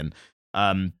 brilliant.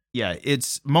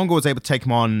 It's Mongol was able to take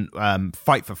him on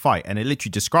fight for fight, and it literally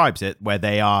describes it where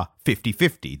they are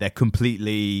 50-50. They're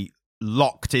completely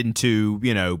locked into,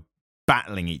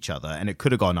 battling each other, and it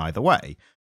could have gone either way.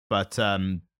 But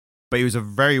he was a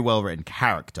very well-written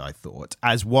character, I thought,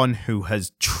 as one who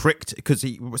has tricked, because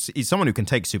he's someone who can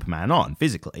take Superman on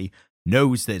physically,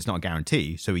 knows that it's not a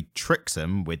guarantee, so he tricks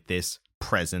him with this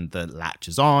present that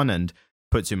latches on and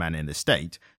puts Superman in this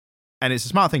state. And it's a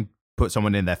smart thing, put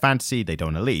someone in their fantasy, they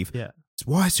don't want to leave. Yeah.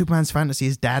 Why Superman's fantasy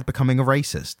is dad becoming a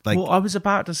racist. Well, I was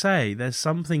about to say, there's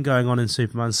something going on in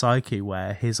Superman's psyche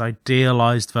where his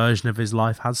idealized version of his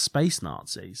life has space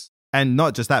Nazis. And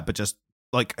not just that, but just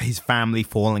like his family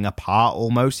falling apart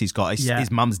almost. He's got his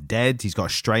mum's dead. He's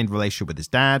got a strained relationship with his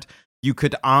dad. You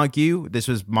could argue, this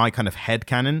was my kind of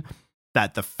headcanon,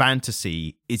 that the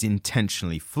fantasy is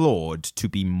intentionally flawed to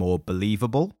be more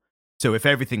believable. So if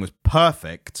everything was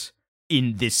perfect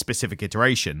in this specific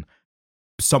iteration,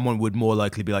 someone would more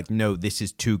likely be like, no, this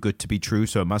is too good to be true,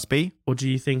 so it must be. Or do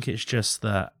you think it's just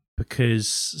that because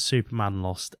Superman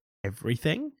lost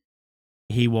everything,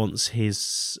 he wants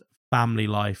his family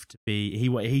life to be,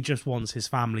 he just wants his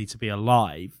family to be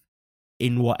alive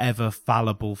in whatever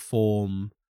fallible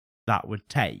form that would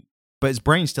take? But his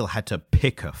brain still had to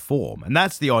pick a form, and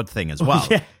that's the odd thing as well.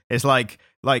 Yeah. It's like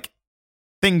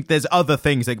think there's other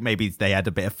things, like maybe they had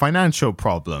a bit of financial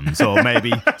problems, or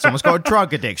maybe someone's got a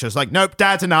drug addiction. It's like, nope,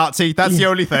 dad's a Nazi. That's the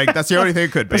only thing. That's the only thing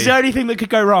it could be. That's the only thing that could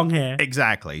go wrong here.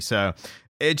 Exactly. So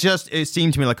It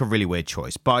seemed to me like a really weird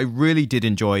choice, but I really did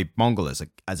enjoy Mongol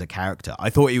as a character. I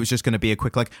thought he was just going to be a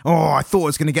quick I thought I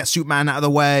was going to get Superman out of the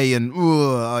way, and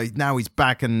now he's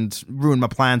back and ruined my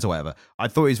plans or whatever. I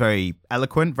thought he was very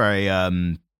eloquent, very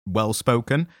well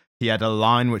spoken. He had a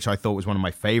line which I thought was one of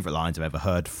my favorite lines I've ever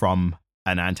heard from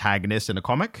an antagonist in a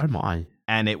comic. Oh my!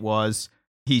 And it was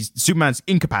Superman's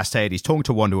incapacitated. He's talking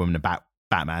to Wonder Woman about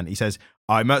Batman. He says,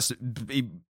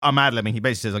 I'm ad-libbing. He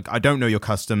basically says, I don't know your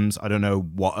customs. I don't know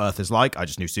what Earth is like. I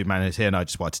just knew Superman is here and I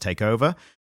just wanted to take over.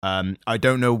 I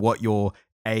don't know what your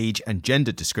age and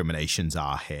gender discriminations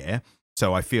are here.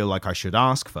 So I feel like I should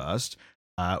ask first,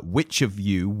 which of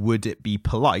you would it be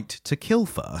polite to kill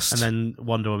first? And then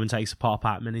Wonder Woman takes a pop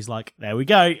at him and he's like, there we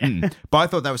go. But I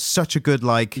thought that was such a good,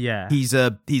 yeah. He's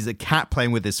a cat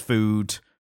playing with his food.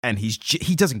 And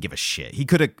he doesn't give a shit. He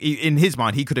could have, in his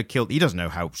mind, he could have killed. He doesn't know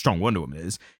how strong Wonder Woman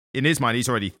is. In his mind, he's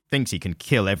already thinks he can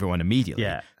kill everyone immediately.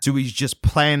 Yeah. So he's just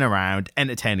playing around,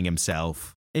 entertaining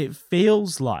himself. It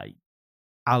feels like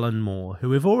Alan Moore, who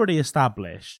we've already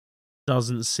established,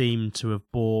 doesn't seem to have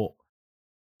bought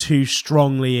too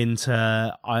strongly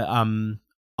into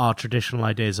our traditional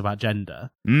ideas about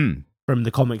gender from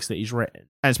the comics that he's written.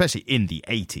 And especially in the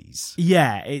 80s.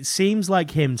 Yeah, it seems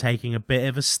like him taking a bit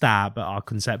of a stab at our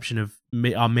conception of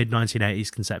our mid-1980s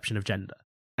conception of gender.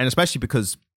 And especially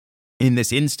because in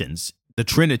this instance, the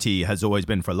Trinity has always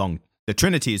been for a long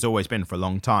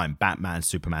time Batman,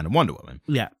 Superman, and Wonder Woman.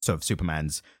 Yeah. So if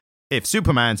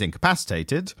Superman's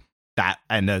incapacitated,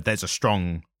 there's a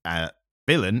strong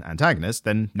villain, antagonist,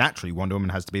 then naturally Wonder Woman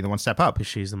has to be the one to step up. Because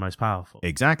she's the most powerful.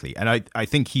 Exactly. And I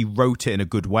think he wrote it in a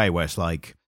good way where it's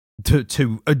like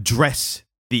to address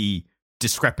the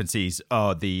discrepancies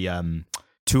or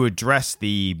to address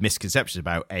the misconceptions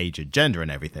about age and gender and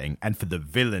everything, and for the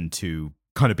villain to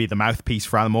kind of be the mouthpiece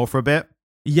for Alan Moore for a bit.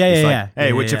 Yeah.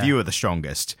 Hey, which of you are the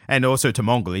strongest? And also to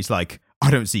Mongol, he's like,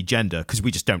 I don't see gender because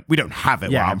we don't have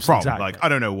it where I'm from. Exactly. Like, I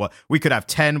don't know what we could have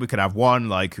 10, we could have 1.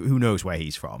 Like, who knows where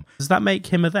he's from? Does that make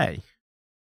him a they?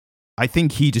 I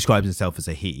think he describes himself as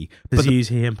a he. Does he use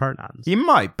he and pronouns? He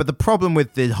might, but the problem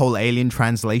with the whole alien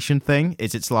translation thing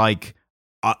is it's like,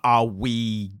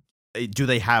 do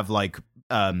they have like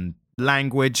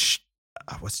language?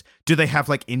 Do they have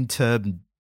like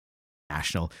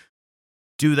international?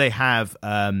 Do they have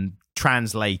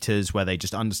translators where they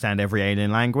just understand every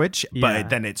alien language? Yeah. But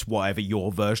then it's whatever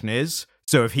your version is.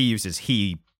 So if he uses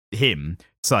him,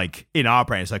 it's like in our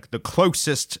brain, it's like the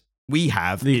closest we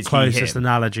have the is closest he, him.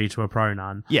 analogy to a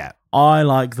pronoun. Yeah. I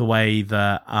like the way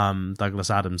that Douglas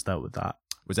Adams dealt with that.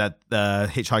 Was that the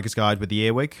Hitchhiker's Guide with the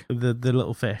earwig? The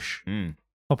little fish.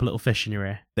 Pop a little fish in your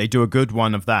ear. They do a good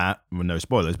one of that. Well, no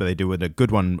spoilers, but they do a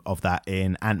good one of that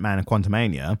in Ant-Man and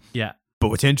Quantumania. Yeah. But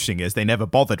what's interesting is they never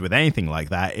bothered with anything like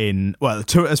that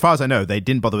as far as I know, they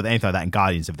didn't bother with anything like that in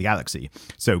Guardians of the Galaxy.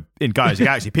 So in Guardians of the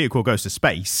Galaxy, Peter Quill goes to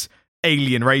space,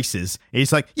 alien races.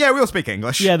 He's like, yeah, we all speak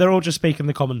English. Yeah, they're all just speaking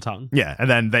the common tongue. Yeah, and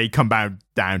then they come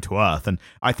down to Earth, and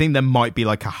I think there might be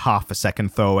like a half a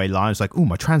second throwaway line. It's like, oh,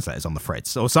 my translator's on the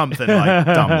fritz, or something like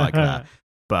dumb like that.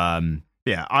 But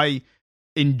yeah, I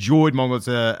enjoyed Mongol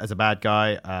as a bad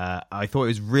guy. I thought it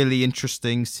was really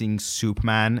interesting seeing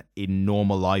Superman in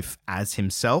normal life as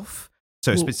himself.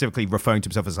 So specifically referring to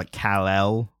himself as like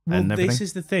Kal-El and everything. This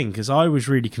is the thing, because I was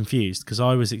really confused, because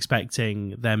I was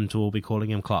expecting them to all be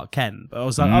calling him Clark Kent. But I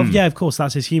was like, oh yeah, of course,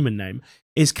 that's his human name.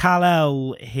 Is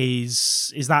Kal-El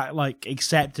is that like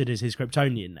accepted as his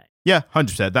Kryptonian name? Yeah,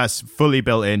 100%. That's fully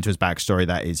built into his backstory.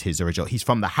 That is his original. He's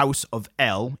from the House of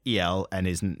El, and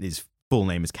his full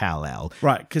name is Kal-El.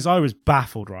 Right, because I was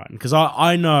baffled, right? Because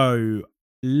I know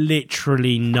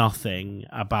literally nothing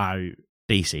about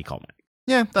DC Comics.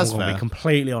 Yeah, that's I'm fair. gonna be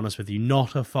completely honest with you,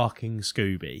 not a fucking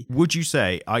Scooby. Would you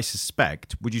say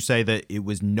that it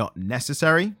was not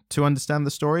necessary to understand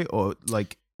the story, or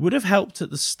like would have helped at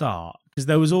the start, because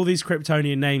there was all these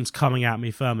Kryptonian names coming at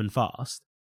me firm and fast.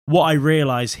 What I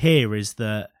realise here is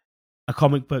that a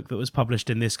comic book that was published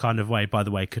in this kind of way, by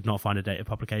the way, could not find a date of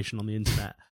publication on the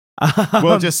internet.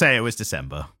 We'll just say it was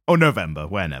December or November,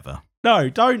 whenever.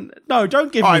 No, don't give me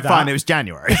that. All right, fine, it was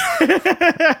January.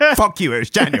 Fuck you, it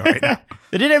was January now.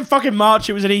 They didn't fucking March,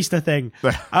 it was an Easter thing.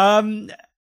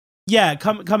 Yeah,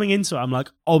 coming into it, I'm like,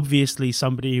 obviously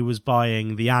somebody who was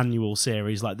buying the annual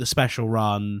series, like the special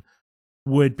run,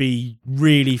 would be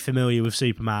really familiar with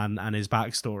Superman and his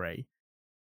backstory.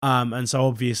 And so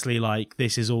obviously, like,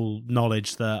 this is all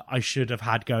knowledge that I should have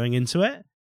had going into it.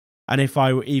 And if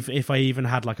I even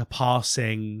had like a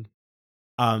passing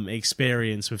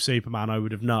experience with Superman, I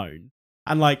would have known.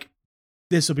 And like,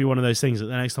 this will be one of those things that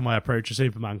the next time I approach a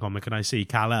Superman comic and I see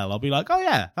Kal-El, I'll be like, oh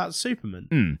yeah, that's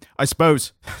Superman. I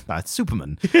suppose that's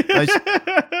Superman.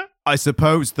 I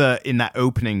suppose that in that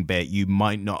opening bit, you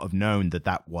might not have known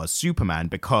that was Superman,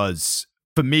 because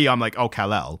for me, I'm like, oh,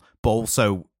 Kal-El. But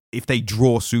also, if they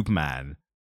draw Superman,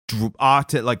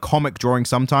 like comic drawing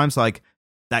sometimes, like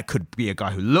that could be a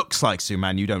guy who looks like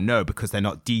Superman. You don't know because they're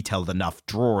not detailed enough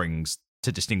drawings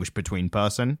to distinguish between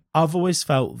person. I've always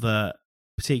felt that,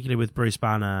 particularly with Bruce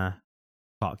Banner,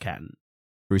 Clark Kent.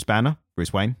 Bruce Banner?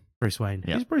 Bruce Wayne? Bruce Wayne.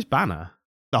 Yeah. Who's Bruce Banner?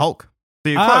 The Hulk.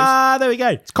 There we go.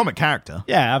 It's a comic character.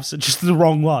 Yeah, absolutely. Just the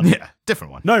wrong one. Yeah,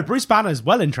 different one. No, Bruce Banner's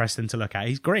well interesting to look at.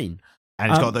 He's green.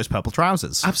 And he's got those purple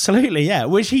trousers. Absolutely, yeah.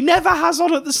 Which he never has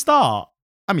on at the start.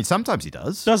 I mean, sometimes he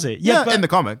does. Does it? Yeah, in the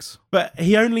comics. But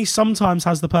he only sometimes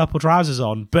has the purple trousers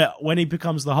on. But when he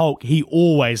becomes the Hulk, he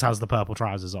always has the purple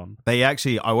trousers on.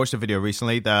 I watched a video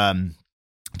recently, game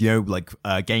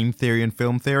theory and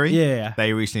film theory. Yeah.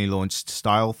 They recently launched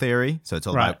style theory, so it's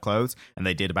all about clothes, and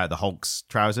they did about the Hulk's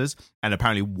trousers. And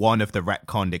apparently one of the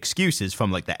retconned excuses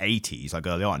from like the 80s, like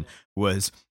early on,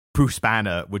 was Bruce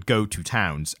Banner would go to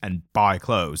towns and buy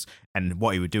clothes, and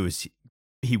what he would do is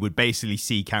he would basically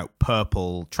seek out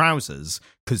purple trousers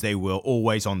because they were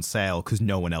always on sale because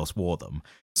no one else wore them.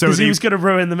 So because he was going to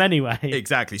ruin them anyway.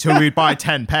 Exactly. So we'd buy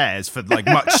 10 pairs for like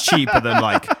much cheaper than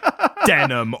like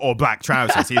denim or black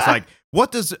trousers. He's like,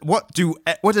 what does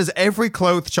every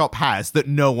clothes shop has that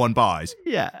no one buys?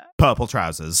 Yeah. Purple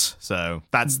trousers. So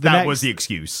that was the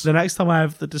excuse. The next time I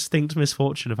have the distinct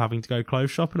misfortune of having to go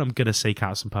clothes shopping, I'm going to seek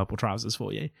out some purple trousers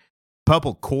for you.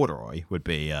 Purple corduroy would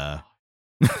be...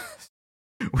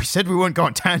 We said we wouldn't go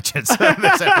on tangents in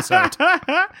this episode.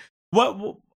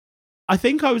 What? I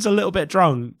think I was a little bit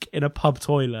drunk in a pub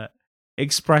toilet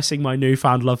expressing my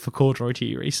newfound love for corduroy to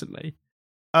you recently.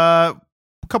 A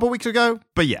couple of weeks ago,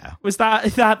 but yeah. Was that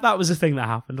was a thing that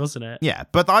happened, wasn't it? Yeah,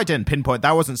 but I didn't pinpoint.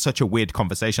 That wasn't such a weird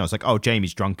conversation. I was like, oh,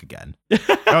 Jamie's drunk again.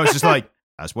 I was just like,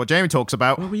 that's what Jamie talks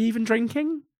about. Were we even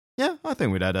drinking? Yeah, I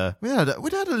think we'd had a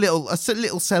little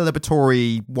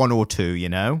celebratory one or two, you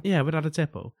know. Yeah, we'd had a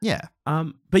tipple. Yeah.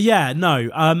 But yeah, no.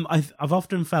 I've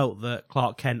often felt that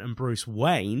Clark Kent and Bruce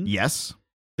Wayne, yes,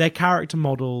 their character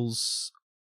models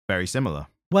very similar.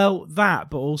 Well, that,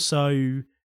 but also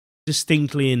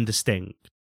distinctly indistinct.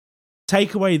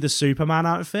 Take away the Superman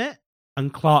outfit,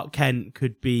 and Clark Kent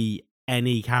could be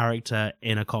any character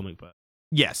in a comic book.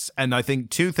 Yes, and I think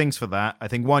two things for that. I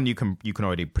think one, you can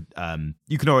already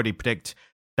predict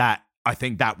that. I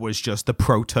think that was just the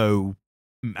proto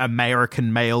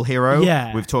American male hero.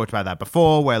 Yeah, we've talked about that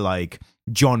before, where like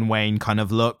John Wayne kind of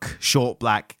look, short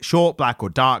black or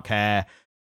dark hair,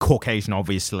 Caucasian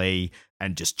obviously,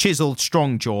 and just chiseled,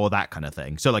 strong jaw, that kind of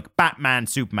thing. So like Batman,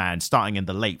 Superman, starting in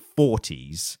the late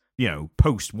 40s. You know,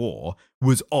 post-war,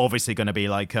 was obviously going to be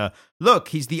like, look,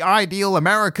 he's the ideal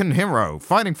American hero,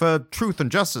 fighting for truth and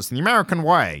justice in the American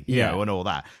way, you know, and all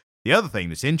that. The other thing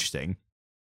that's interesting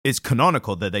is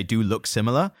canonical that they do look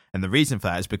similar, and the reason for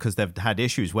that is because they've had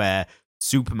issues where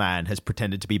Superman has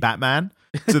pretended to be Batman.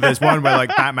 So there's one where,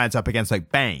 like, Batman's up against,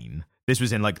 like, Bane. This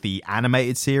was in, like, the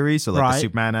animated series, or, like, the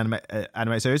Superman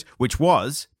animated series, which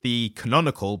was the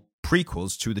canonical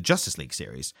prequels to the Justice League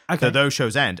series. Okay. So those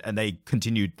shows end, and they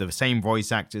continued the same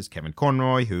voice actors. Kevin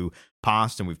Conroy, who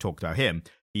passed, and we've talked about him.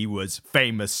 He was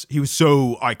famous. He was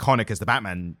so iconic as the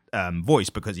Batman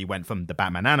voice because he went from the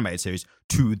Batman animated series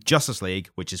to Justice League,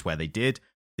 which is where they did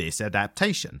this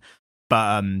adaptation.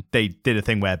 But they did a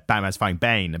thing where Batman's fighting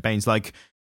Bane, and Bane's like,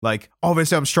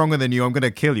 obviously I'm stronger than you. I'm going to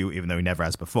kill you, even though he never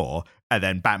has before. And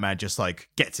then Batman just like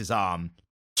gets his arm,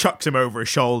 chucks him over his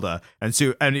shoulder, and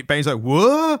Bane's like,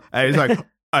 what? And he's like,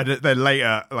 and then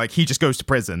later, like, he just goes to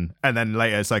prison, and then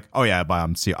later it's like, oh yeah, but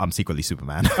I'm secretly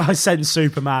Superman. I sent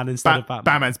Superman instead of Batman.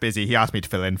 Batman's busy. He asked me to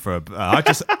fill in for. I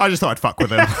just thought I'd fuck with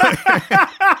him.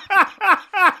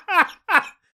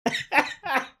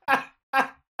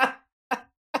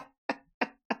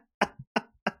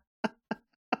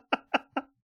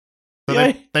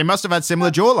 So they must have had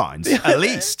similar jawlines, at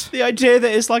least. The idea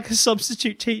that it's like a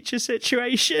substitute teacher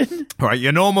situation. Right,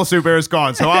 your normal superhero's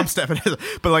gone, so I'm stepping in.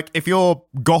 But like, if you're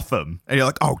Gotham, and you're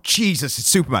like, oh, Jesus, it's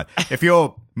Superman. If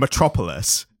you're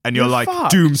Metropolis, and you're like,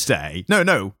 fucked. Doomsday.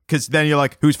 No, because then you're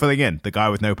like, who's filling in? The guy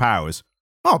with no powers.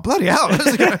 Oh, bloody hell.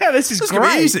 This is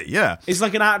great. Easy, yeah. It's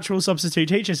like an actual substitute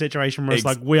teacher situation where it's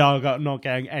like, we are not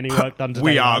getting any work done today.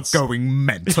 We are going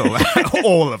mental.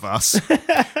 All of us.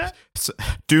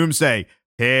 Doomsday,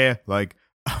 here, like,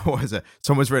 what is it?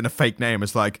 Someone's written a fake name.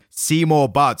 It's like, Seymour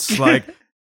Butts. Like,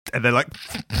 and they're like,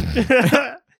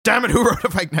 damn it, who wrote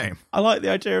a fake name? I like the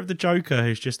idea of the Joker,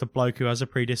 who's just a bloke who has a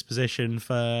predisposition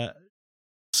for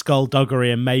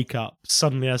skullduggery and makeup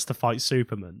suddenly has to fight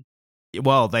Superman.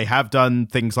 Well, they have done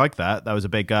things like that. That was a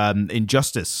big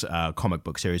Injustice comic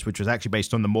book series, which was actually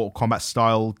based on the Mortal Kombat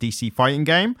style DC fighting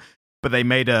game. But they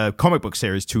made a comic book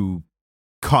series to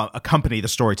accompany the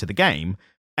story to the game.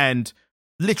 And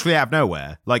literally out of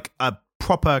nowhere, like a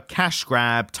proper cash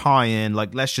grab tie-in,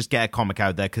 like let's just get a comic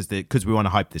out there because we want to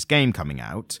hype this game coming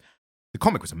out. The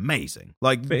comic was amazing.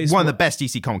 Like one of the best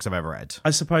DC comics I've ever read.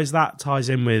 I suppose that ties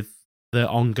in with the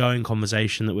ongoing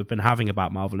conversation that we've been having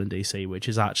about Marvel and DC, which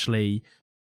is actually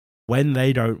when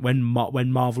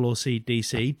Marvel or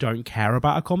DC don't care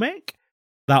about a comic,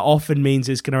 that often means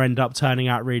it's going to end up turning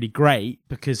out really great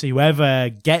because whoever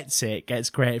gets it gets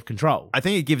creative control. I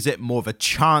think it gives it more of a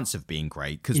chance of being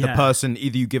great because the person,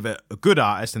 either you give it a good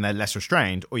artist and they're less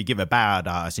restrained, or you give it a bad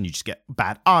artist and you just get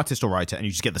bad artist or writer and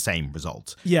you just get the same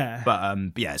result. Yeah. But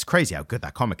yeah, it's crazy how good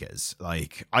that comic is.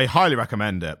 Like, I highly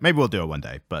recommend it. Maybe we'll do it one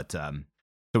day. But so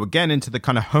we're getting into the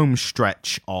kind of home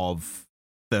stretch of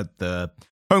the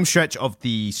home stretch of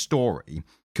the story.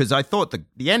 Because I thought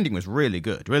the ending was really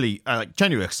good, really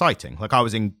genuinely exciting. Like I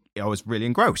was really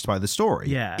engrossed by the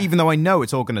story, even though I know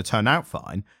it's all going to turn out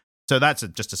fine. So that's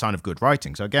just a sign of good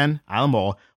writing. So again, Alan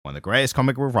Moore, one of the greatest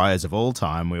comic book writers of all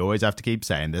time. We always have to keep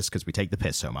saying this because we take the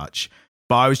piss so much.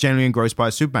 But I was genuinely engrossed by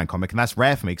a Superman comic, and that's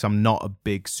rare for me because I'm not a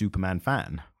big Superman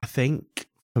fan. I think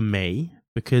for me,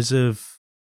 because of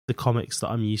the comics that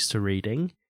I'm used to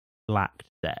reading, lacked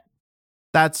depth.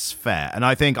 That's fair, and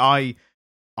I think I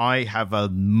have a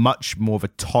much more of a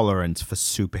tolerance for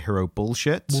superhero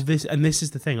bullshit. Well, this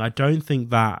is the thing. I don't think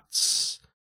that's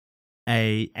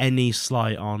any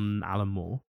slight on Alan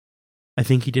Moore. I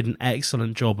think he did an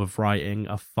excellent job of writing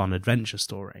a fun adventure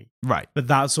story. Right. But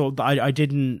that's all. I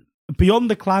didn't,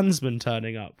 beyond the Klansman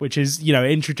turning up, which is,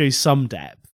 introduced some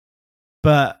depth.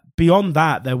 But beyond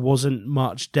that, there wasn't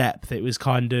much depth. It was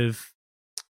kind of,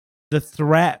 the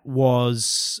threat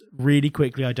was really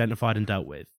quickly identified and dealt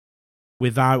with,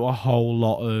 without a whole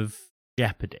lot of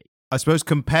jeopardy. I suppose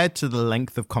compared to the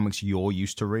length of comics you're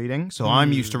used to reading, so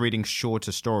I'm used to reading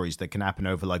shorter stories that can happen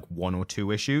over like 1 or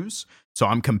 2 issues. So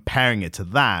I'm comparing it to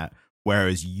that,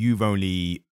 whereas you've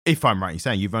only, if I'm right in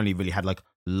saying, you've only really had like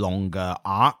longer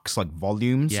arcs, like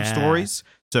volumes of stories.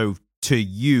 So to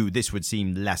you, this would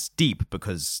seem less deep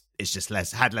because it's just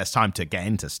had less time to get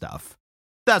into stuff.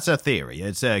 That's a theory.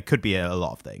 It could be a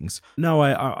lot of things. No,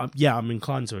 I'm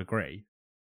inclined to agree.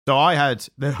 So I had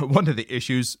one of the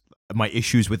issues, my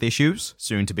issues with issues,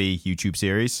 soon to be YouTube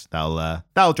series.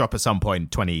 That'll drop at some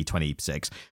point 2026.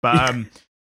 But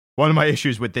one of my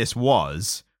issues with this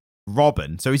was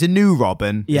Robin. So he's a new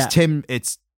Robin. Yeah.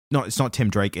 It's not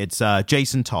Tim Drake. It's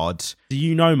Jason Todd. Do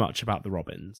you know much about the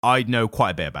Robins? I know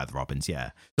quite a bit about the Robins. Yeah.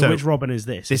 So which Robin is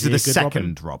this? This is the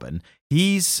second Robin.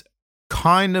 He's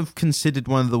kind of considered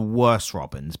one of the worst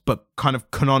Robins, but kind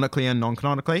of canonically and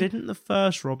non-canonically. Didn't the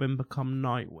first Robin become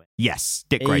Nightwing? Yes,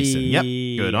 Dick Grayson. Yep,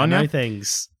 good on you.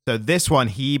 Things. So this one,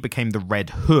 he became the Red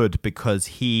Hood because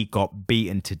he got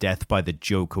beaten to death by the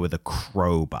Joker with a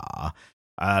crowbar.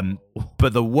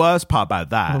 But the worst part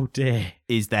about that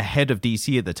is the head of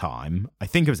DC at the time, I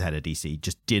think it was the head of DC,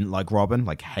 just didn't like Robin,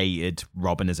 like hated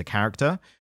Robin as a character.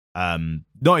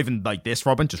 Not even like this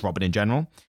Robin, just Robin in general.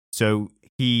 So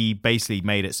he basically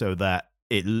made it so that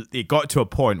it got to a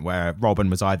point where Robin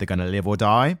was either going to live or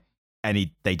die,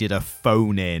 and they did a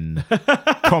phone-in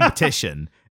competition.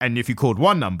 And if you called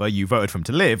one number, you voted for him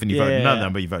to live, and you voted another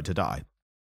number, you voted to die.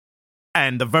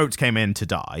 And the votes came in to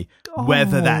die.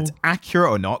 Whether that's accurate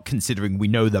or not, considering we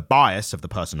know the bias of the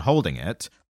person holding it,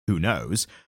 who knows?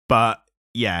 But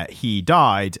yeah, he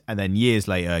died, and then years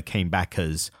later came back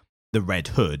as the Red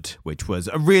Hood, which was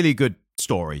a really good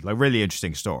story, like really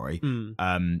interesting story.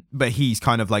 But he's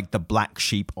kind of like the black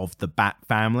sheep of the Bat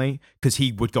family because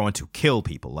he would go on to kill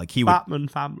people. Like he would, Batman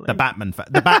family. The Batman.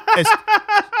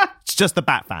 It's just the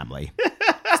Bat family.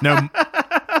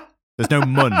 There's no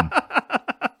Mun.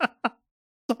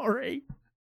 Sorry.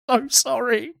 I'm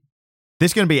sorry.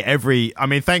 This is going to be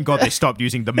thank God they stopped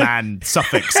using the man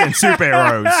suffix in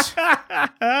superheroes.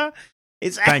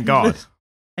 It's thank God.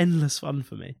 Endless fun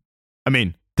for me. I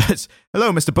mean,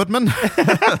 hello, Mr. Budman.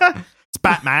 It's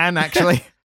Batman, actually.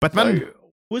 Batman. So,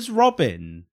 was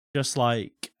Robin just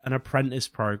like an apprentice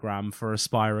program for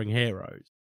aspiring heroes?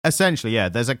 Essentially, yeah.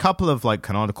 There's a couple of like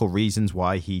canonical reasons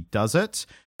why he does it.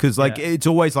 Because it's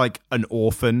always like an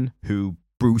orphan who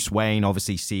Bruce Wayne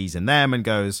obviously sees in them and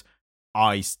goes,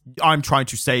 I'm trying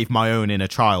to save my own inner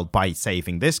child by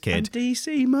saving this kid. And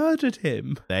DC murdered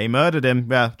him. They murdered him.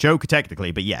 Well, Joker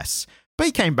technically, but yes. But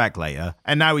he came back later,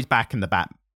 and now he's back in the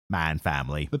Batman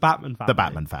family. The Batman family. The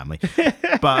Batman family.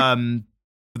 But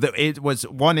it was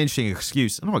one interesting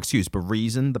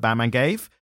reason the Batman gave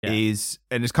is,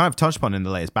 and it's kind of touched upon in the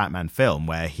latest Batman film,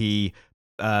 where he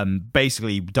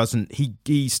basically doesn't,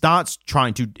 he starts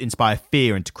trying to inspire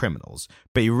fear into criminals,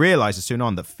 but he realizes soon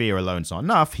on that fear alone is not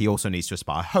enough. He also needs to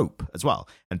inspire hope as well.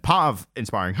 And part of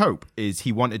inspiring hope is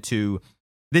he wanted to,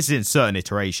 this is in certain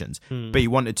iterations, but he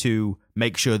wanted to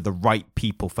make sure the right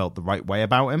people felt the right way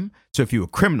about him. So if you were a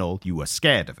criminal, you were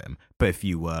scared of him. But if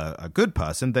you were a good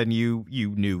person, then you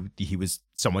knew he was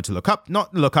someone to look up,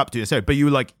 not look up to yourself, but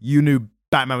you knew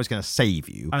Batman was going to save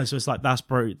you. Oh, so it's like that's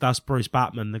Bruce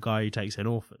Batman, the guy who takes an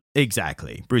orphan.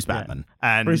 Exactly, Bruce Batman.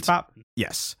 And Bruce Batman.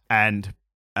 Yes, and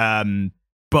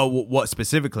but what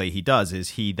specifically he does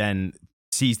is he then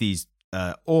sees these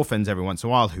orphans every once in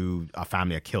a while who our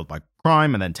family are killed by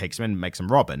crime, and then takes them in and makes them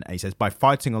Robin. And he says by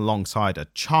fighting alongside a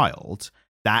child,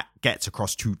 that gets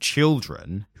across to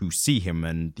children who see him,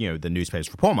 and the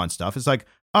newspapers report him on stuff. It's like,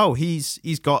 oh, he's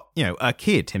got a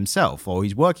kid himself, or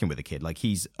he's working with a kid, like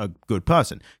he's a good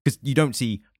person, because you don't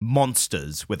see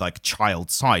monsters with like child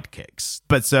sidekicks.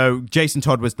 But so Jason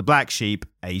Todd was the black sheep.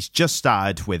 He's just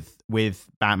started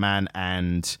with Batman,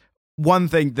 and one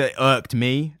thing that irked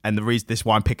me, and the reason this is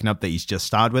why I'm picking up that he's just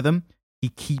started with him, he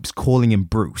keeps calling him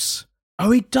Bruce.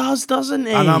 Oh, he does, doesn't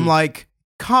he? And I'm like,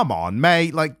 come on,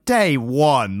 mate, like day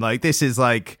one, like this is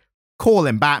like, call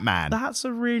him Batman. That's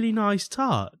a really nice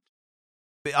touch.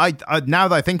 I now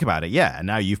that I think about it, yeah, and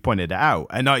now you've pointed it out,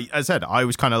 and as I said, I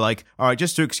was kind of like, all right,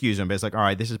 just to excuse him, but it's like, all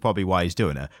right, this is probably why he's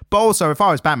doing it. But also, if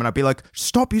I was Batman, I'd be like,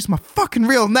 stop using my fucking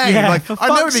real name. Yeah, like, for I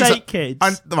know fuck's these sake, kids.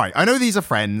 I know these are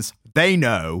friends, they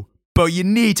know, but you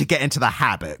need to get into the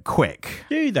habit quick.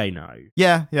 Do they know?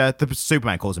 Yeah. The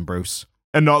Superman calls him Bruce,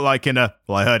 and not like in a,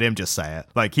 well, I heard him just say it.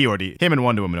 Like him and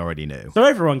Wonder Woman already knew. So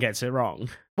everyone gets it wrong.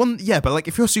 Well, yeah, but like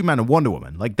if you're Superman and Wonder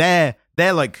Woman, like they're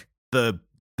like the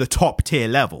top tier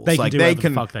levels. They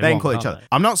can call each other.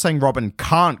 I'm not saying Robin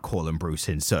can't call him Bruce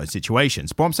in certain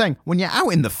situations, but I'm saying when you're out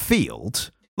in the field,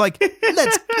 like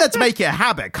let's make it a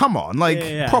habit. Come on,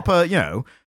 like proper.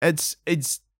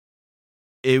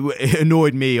 It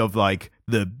annoyed me of like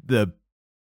the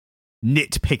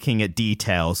nitpicking at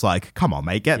details. Like, come on,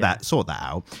 mate, sort that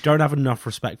out. Don't have enough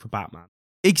respect for Batman.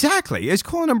 Exactly. It's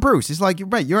calling him Bruce. It's like,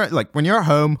 right, you're like, when you're at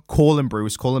home, call him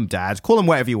Bruce, call him Dad, call him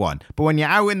whatever you want. But when you're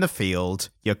out in the field,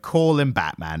 you call him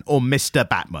Batman or Mr.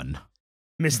 Batman.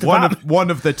 One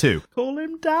of the two. Call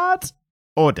him Dad.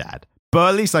 Or Dad. But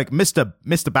at least like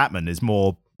Mr. Batman is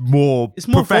more it's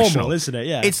more professional, formal, isn't it?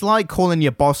 Yeah. It's like calling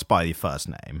your boss by your first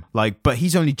name. Like, but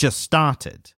he's only just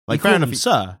started. Like, fair enough,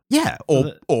 sir. Yeah,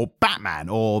 or Batman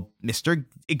or Mr.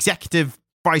 Executive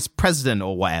Vice President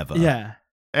or whatever. Yeah.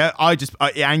 It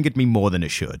angered me more than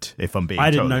it should, if I'm being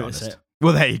totally honest. notice it.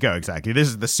 Well, there you go, exactly. This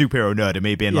is the superhero nerd in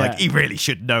me being like, he really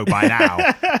should know by now.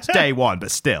 It's day one,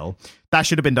 but still. That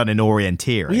should have been done in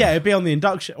orienteering. Well, yeah, it'd be on the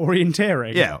induction.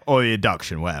 Orienteering. Yeah, or the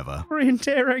induction, whatever.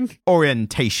 Orienteering.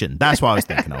 Orientation. That's what I was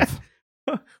thinking of.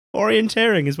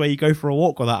 Orienteering is where you go for a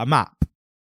walk without a map.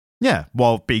 Yeah,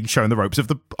 while being shown the ropes of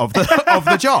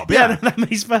the job. Yeah, no, that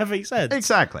makes perfect sense.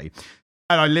 Exactly.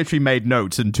 And I literally made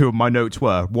notes, and two of my notes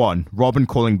were, one, Robin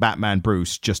calling Batman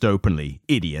Bruce just openly,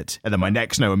 idiot. And then my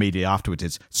next note immediately afterwards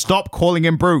is, stop calling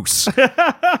him Bruce.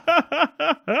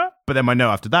 But then my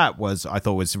note after that I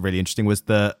thought was really interesting, was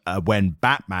the when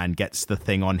Batman gets the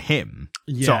thing on him.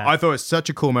 Yeah. So I thought it was such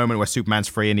a cool moment where Superman's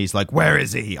free and he's like, where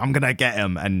is he? I'm going to get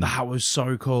him. And that was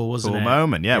so cool, wasn't it? Cool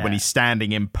moment, yeah, when he's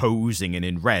standing imposing and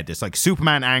in red. It's like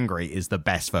Superman angry is the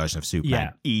best version of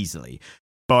Superman, easily.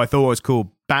 But I thought it was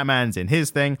cool. Batman's in his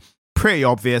thing. Pretty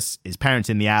obvious. His parents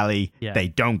in the alley. Yeah. They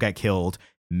don't get killed.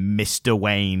 Mr.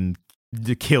 Wayne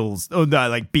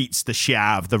beats the shit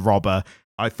out of the robber.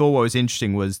 I thought what was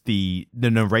interesting was the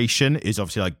narration is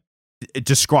obviously like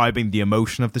describing the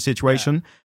emotion of the situation.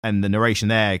 Yeah. And the narration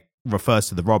there refers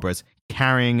to the robber as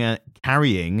carrying an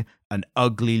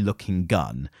ugly looking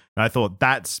gun. And I thought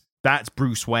that's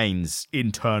Bruce Wayne's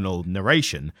internal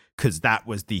narration, because that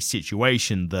was the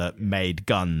situation that made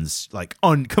guns like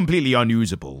completely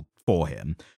unusable for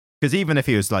him. Because even if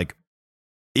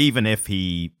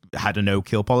he had a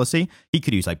no-kill policy, he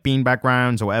could use like beanbag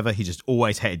rounds or whatever. He just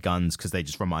always hated guns because they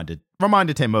just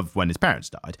reminded him of when his parents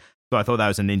died. So I thought that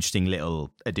was an interesting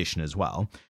little addition as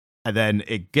well. And then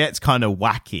it gets kind of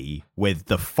wacky with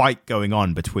the fight going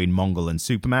on between Mongol and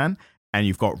Superman. And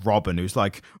you've got Robin, who's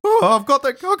like, "Oh, I've got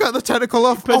the tentacle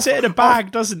off." Puts it in a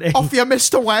bag, doesn't he? Off you,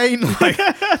 Mr. Wayne.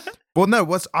 Well,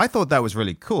 no, I thought that was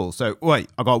really cool. So, wait,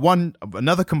 I got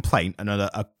another complaint,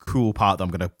 a cool part that I'm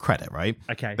going to credit, right?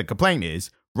 Okay. The complaint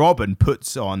is Robin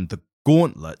puts on the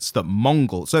gauntlets that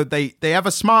Mongol. So they have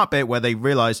a smart bit where they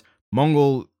realize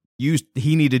Mongol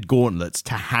he needed gauntlets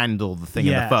to handle the thing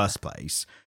in the first place.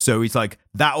 So he's like,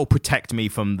 that'll protect me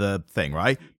from the thing,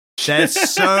 right? They're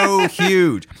so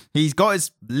huge. He's got his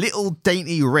little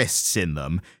dainty wrists in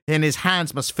them, and his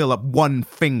hands must fill up one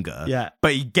finger. Yeah.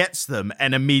 But he gets them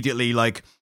and immediately, like,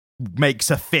 makes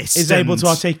a fist. Is able to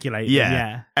articulate them,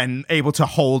 yeah. And able to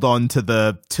hold on to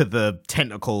the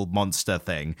tentacle monster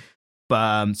thing.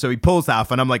 But so he pulls that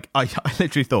off, and I'm like, I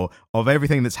literally thought of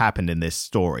everything that's happened in this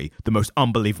story, the most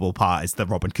unbelievable part is that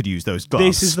Robin could use those gloves.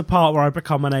 This is the part where I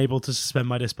become unable to suspend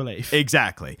my disbelief.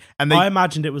 Exactly. And I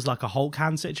imagined it was like a Hulk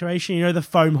hand situation. You know, the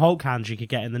foam Hulk hands you could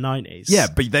get in the 90s? Yeah,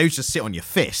 but those just sit on your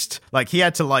fist. Like, he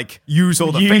had to, like, use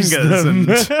all the fingers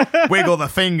and wiggle the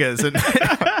fingers. And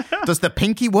does the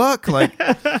pinky work? Like,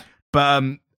 but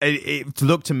it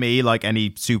looked to me like any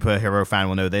superhero fan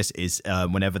will know this is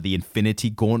whenever the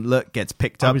Infinity Gauntlet gets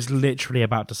picked up. I was literally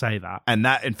about to say that. And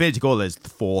that Infinity Gauntlet is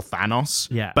for Thanos.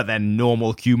 Yeah. But then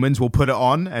normal humans will put it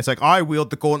on. And it's like, I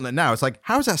wield the gauntlet now. It's like,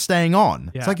 how's that staying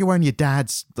on? Yeah. It's like you're wearing your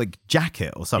dad's like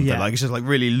jacket or something. Yeah. Like, it's just like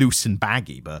really loose and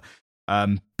baggy. But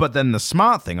then the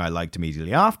smart thing I liked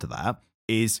immediately after that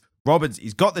is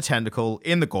he's got the tentacle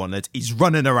in the gauntlet. He's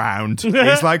running around.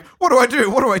 He's like, what do I do?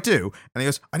 What do I do? And he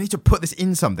goes, I need to put this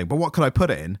in something, but what could I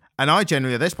put it in? And I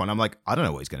generally, at this point, I'm like, I don't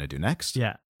know what he's going to do next.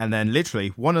 Yeah. And then literally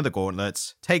one of the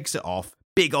gauntlets takes it off,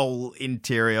 big old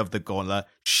interior of the gauntlet,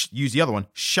 use the other one,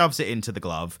 shoves it into the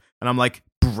glove. And I'm like,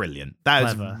 brilliant.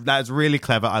 That is really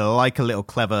clever. I like a little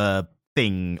clever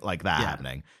thing like that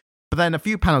happening. But then a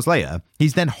few panels later,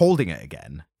 he's then holding it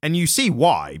again. And you see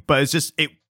why, but it's just, it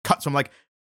cuts from like,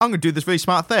 I'm going to do this really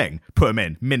smart thing. Put him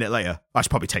in. Minute later, I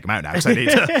should probably take him out now because I need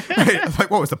to.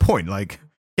 Like, what was the point? Like,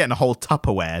 getting a whole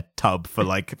Tupperware tub for,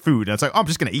 like, food. And I was like, I'm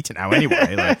just going to eat it now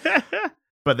anyway. Like,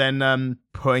 but then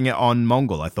putting it on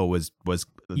Mongol, I thought was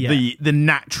the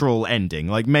natural ending.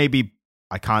 Like, maybe,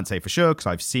 I can't say for sure because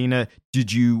I've seen it.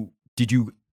 Did you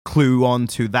clue on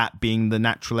to that being the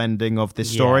natural ending of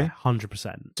this story?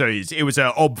 100%. So it was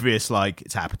an obvious, like,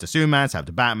 it's happened to Superman, it's happened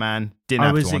to Batman, didn't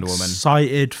happen to Wonder Woman. I was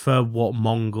excited for what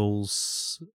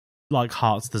Mongol's, like,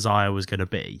 heart's desire was going to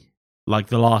be. Like,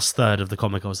 the last third of the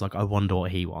comic, I was like, I wonder what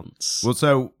he wants. Well,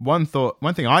 so one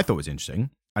thing I thought was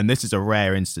interesting, and this is a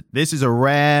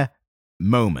rare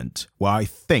moment where I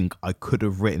think I could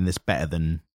have written this better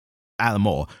than Alan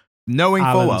Moore. Knowing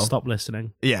Alan, full well, stop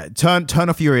listening. Yeah, turn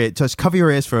off your ear, just cover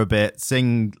your ears for a bit,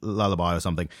 sing lullaby or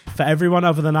something. For everyone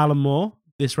other than Alan Moore,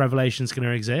 this revelation's going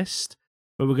to exist,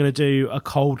 but we're going to do a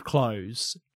cold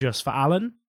close just for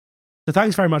Alan. So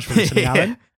thanks very much for listening,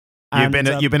 Alan.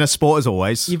 You've been a sport as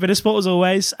always. You've been a sport as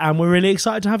always, and we're really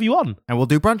excited to have you on. And we'll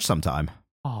do brunch sometime.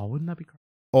 Oh, wouldn't that be great?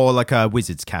 Or like a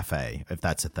Wizard's Cafe, if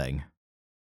that's a thing.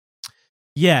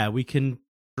 Yeah, we can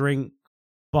drink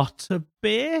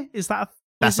butterbeer. Is that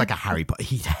That's like a Harry Potter.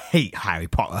 He'd hate Harry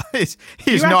Potter.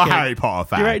 He's not a Harry Potter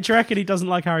fan. Do you reckon he doesn't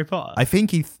like Harry Potter? I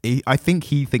think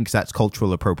he thinks that's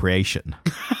cultural appropriation.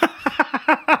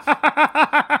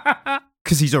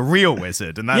 Because he's a real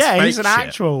wizard, and that's fake he's an shit.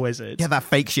 Actual wizard. Yeah, that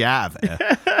fake shit out of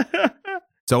it.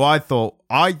 So I thought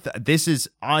I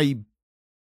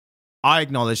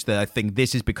acknowledge that I think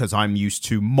this is because I'm used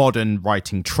to modern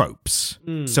writing tropes.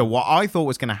 So what I thought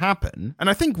was going to happen, and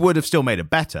I think would have still made it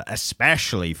better,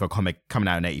 especially for a comic coming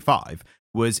out in 85,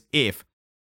 was if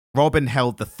Robin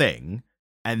held the thing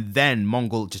and then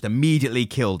Mongol just immediately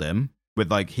killed him with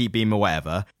like heat beam or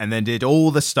whatever, and then did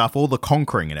all the stuff, all the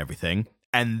conquering and everything,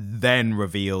 and then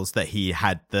reveals that he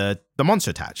had the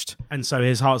monster attached. And so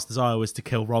his heart's desire was to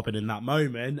kill Robin in that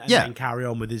moment and then carry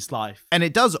on with his life. And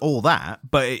it does all that,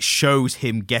 but it shows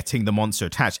him getting the monster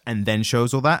attached and then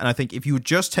shows all that. And I think if you had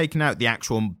just taken out the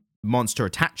actual monster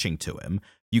attaching to him,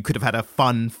 you could have had a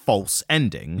fun, false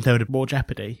ending. There would have been more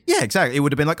jeopardy. Yeah, exactly. It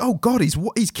would have been like, oh God,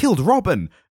 he's killed Robin.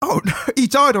 Oh, no, he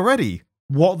died already.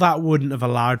 What that wouldn't have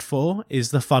allowed for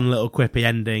is the fun little quippy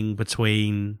ending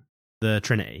between the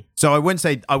Trinity. So I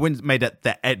wouldn't made it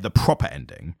the proper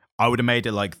ending. I would have made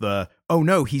it like oh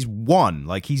no, he's won.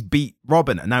 Like he's beat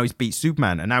Robin and now he's beat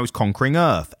Superman and now he's conquering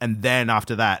Earth. And then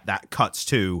after that cuts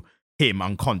to him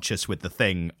unconscious with the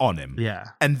thing on him. Yeah.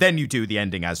 And then you do the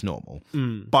ending as normal.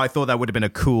 But I thought that would have been a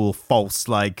cool false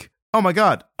like, oh my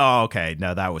God. Oh, okay.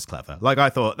 No, that was clever. Like I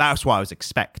thought that's what I was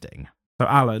expecting. So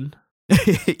Alan,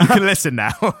 you can listen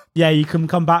now. Yeah, you can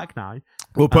come back now.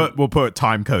 We'll put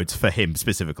time codes for him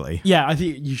specifically. Yeah, I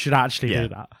think you should actually do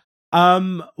that.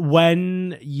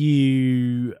 When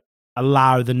you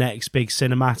allow the next big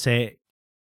cinematic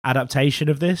adaptation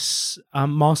of this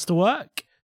masterwork,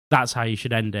 that's how you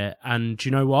should end it. And do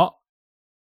you know what?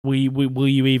 Will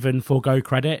you even forego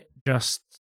credit just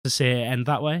to see it end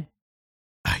that way?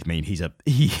 I mean,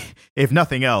 if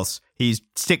nothing else, he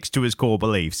sticks to his core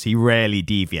beliefs. He rarely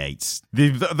deviates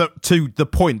to the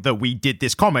point that we did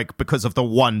this comic because of the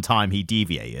one time he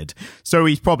deviated. So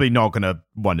he's probably not going to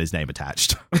want his name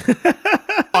attached.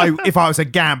 If I was a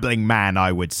gambling man,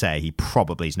 I would say he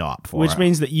probably is not up for it. Which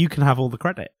means that you can have all the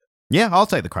credit. Yeah, I'll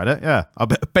take the credit. Yeah,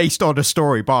 based on a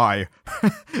story by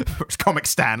Comic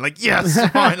Stan. Like, yes,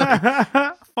 finally.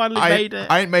 Finally made it.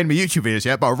 I ain't made my YouTube videos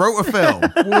yet, but I wrote a film.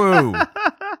 Woo!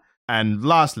 And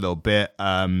last little bit,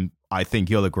 I think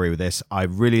you'll agree with this. I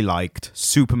really liked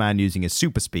Superman using his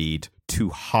super speed to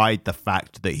hide the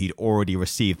fact that he'd already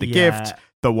received the gift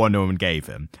that Wonder Woman gave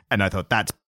him. And I thought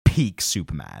that's peak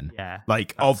Superman. Yeah.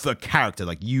 Like, of the character,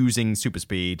 like using super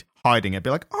speed, hiding it, be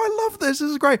like, oh, I love this. This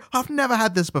is great. I've never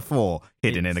had this before.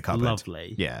 Hidden in a cupboard.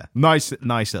 Lovely. Yeah. Nice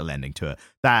little ending to it.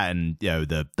 That and,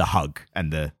 the hug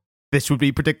and this would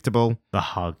be predictable. The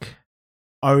hug.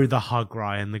 Oh, the hug,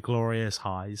 Ryan. The glorious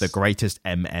highs. The greatest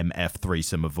MMF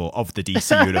threesome of the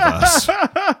DC universe.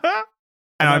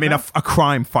 And I mean, a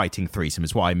crime-fighting threesome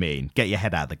is what I mean. Get your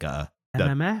head out of the gutter.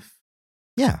 MMF?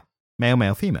 Yeah. Male,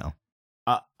 male, female.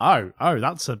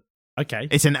 That's okay.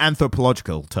 It's an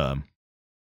anthropological term.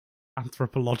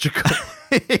 Anthropological.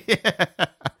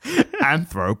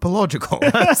 Anthropological.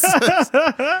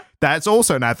 That's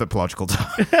also an anthropological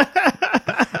term.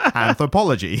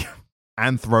 Anthropology.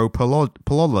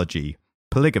 Anthropology.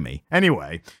 Polygamy.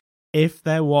 Anyway. If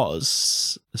there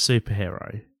was a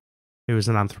superhero who was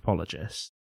an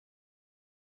anthropologist,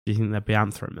 do you think there'd be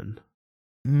Anthroman?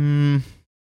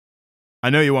 I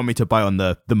know you want me to bite on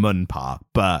the mun part,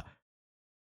 but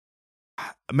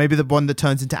maybe the one that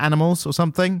turns into animals or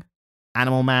something?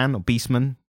 Animal Man or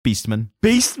Beastman? Beastman.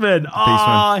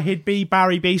 He'd be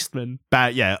Barry Beastman.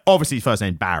 Yeah, obviously his first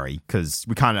name's Barry, because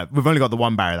we've only got the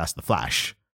one Barry, that's the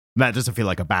Flash. That doesn't feel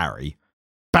like a Barry.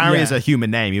 Barry is a human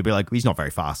name. You'll be like, he's not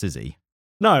very fast, is he?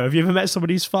 No, have you ever met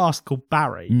somebody who's fast called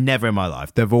Barry? Never in my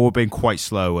life. They've all been quite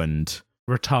slow and...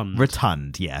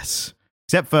 Rotund, yes.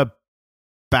 Except for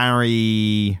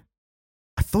Barry...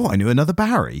 I thought I knew another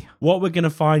Barry. What we're going to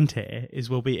find here is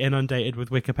we'll be inundated with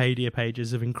Wikipedia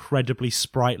pages of incredibly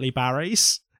sprightly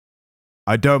Barrys.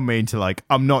 I don't mean to,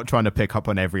 I'm not trying to pick up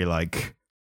on every,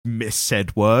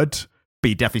 missaid word, but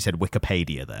you definitely said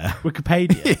Wikipedia there.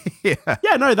 Wikipedia? Yeah.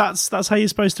 Yeah, no, that's how you're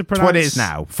supposed to pronounce... That's what it is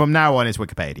now. From now on, it's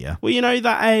Wikipedia. Well, you know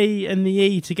that A and the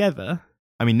E together?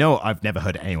 I mean, no, I've never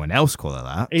heard anyone else call it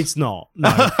that. It's not. No.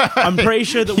 I'm pretty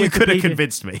sure that You could have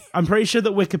convinced me. I'm pretty sure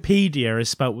that Wikipedia is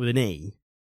spelt with an E.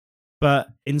 But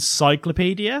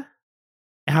Encyclopedia,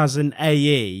 it has an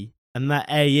AE, and that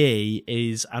AE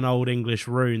is an Old English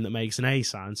rune that makes an A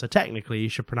sound, so technically you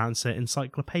should pronounce it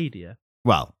Encyclopedia.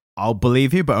 Well, I'll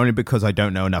believe you, but only because I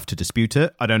don't know enough to dispute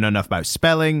it. I don't know enough about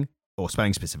spelling or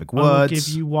spelling specific words. I'll give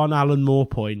you one Alan Moore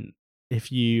point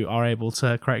if you are able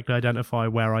to correctly identify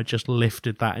where I just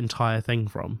lifted that entire thing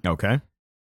from. Okay.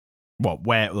 What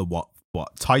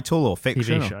title or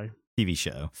fiction? TV show. TV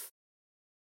show.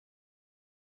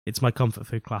 It's my comfort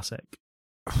food classic.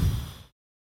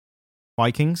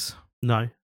 Vikings? No.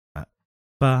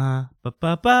 I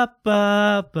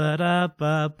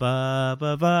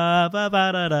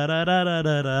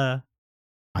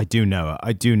do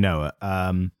know it.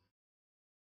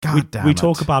 God damn we it.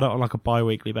 talk about it on a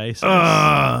bi-weekly basis.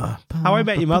 How I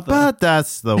Met Your Mother.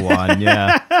 That's the one,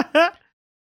 yeah.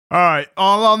 All right.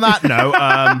 On that note,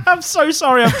 I'm so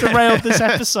sorry I've derailed this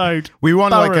episode. we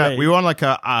won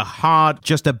a hard,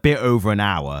 just a bit over an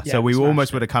hour. Yeah, so we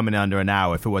almost it. would have come in under an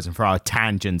hour if it wasn't for our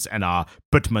tangents and our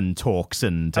Butman talks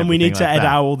and we need to edit that.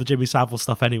 out all the Jimmy Savile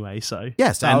stuff anyway. So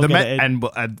yes, and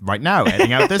right now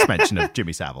editing out this mention of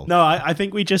Jimmy Savile. No, I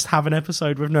think we just have an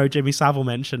episode with no Jimmy Savile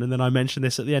mention, and then I mention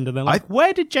this at the end, and they're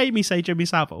where did Jamie say Jimmy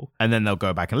Savile? And then they'll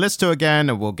go back and listen to it again,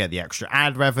 and we'll get the extra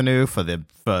ad revenue for them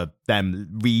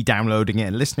re-downloading it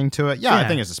and listening to it. Yeah, I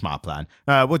think it's a smart plan.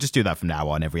 We'll just do that from now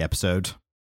on every episode.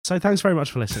 So thanks very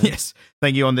much for listening. Yes,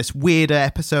 thank you on this weirder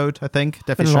episode. I think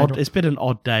definitely. It's been an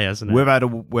odd day, hasn't it? We've had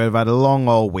a long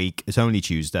old week. It's only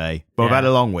Tuesday, but we've had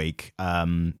a long week.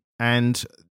 And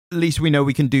at least we know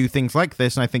we can do things like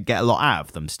this, and I think get a lot out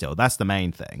of them. Still, that's the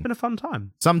main thing. It's been a fun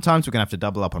time. Sometimes we're gonna have to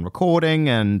double up on recording,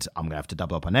 and I'm gonna have to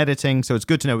double up on editing. So it's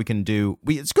good to know we can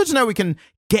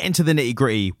get into the nitty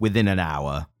gritty within an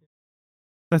hour.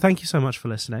 So thank you so much for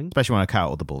listening. Especially when I cut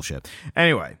out all the bullshit.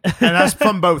 Anyway, and that's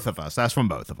from both of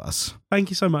us. Thank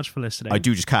you so much for listening. I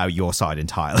do just cut out your side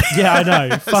entirely. Yeah, I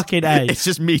know. Fucking A. It's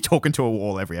just me talking to a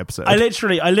wall every episode. I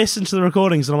listened to the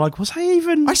recordings and I'm like, was I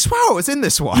even... I swear it was in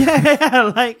this one.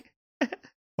 Yeah,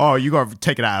 Oh, you got to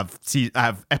take it out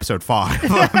of episode 5.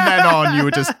 From then on, you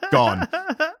were just gone.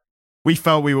 We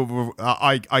felt we were...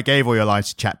 I gave all your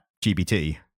lines to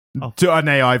GBT Oh. to an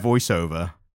AI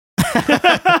voiceover.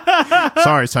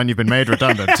 Sorry, son, you've been made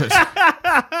redundant.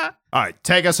 All right,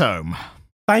 take us home.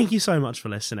 Thank you so much for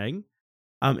listening.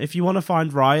 If you want to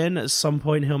find Ryan, at some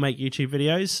point he'll make YouTube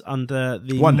videos under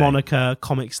the moniker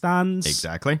Comic Stands.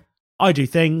 Exactly. I do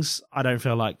things. I don't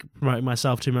feel like promoting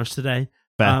myself too much today.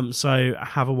 So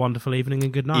have a wonderful evening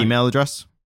and good night. Email address?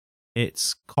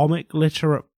 It's Comic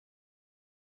Literate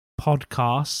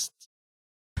Podcast.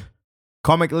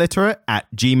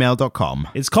 comicliterate@gmail.com.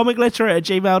 It's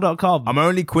comicliterate@gmail.com. I'm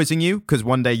only quizzing you because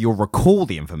one day you'll recall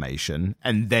the information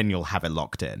and then you'll have it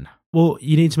locked in. Well,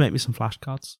 you need to make me some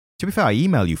flashcards. To be fair, I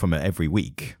email you from it every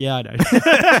week. Yeah, I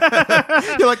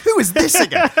know. You're like, who is this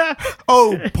again?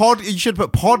 Oh, you should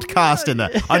put podcast in there.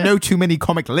 I know too many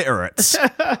comic literates.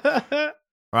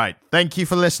 Right. Thank you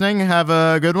for listening. Have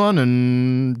a good one.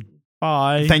 And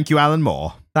bye. Thank you, Alan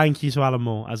Moore. Thank you to Alan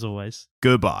Moore, as always.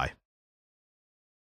 Goodbye.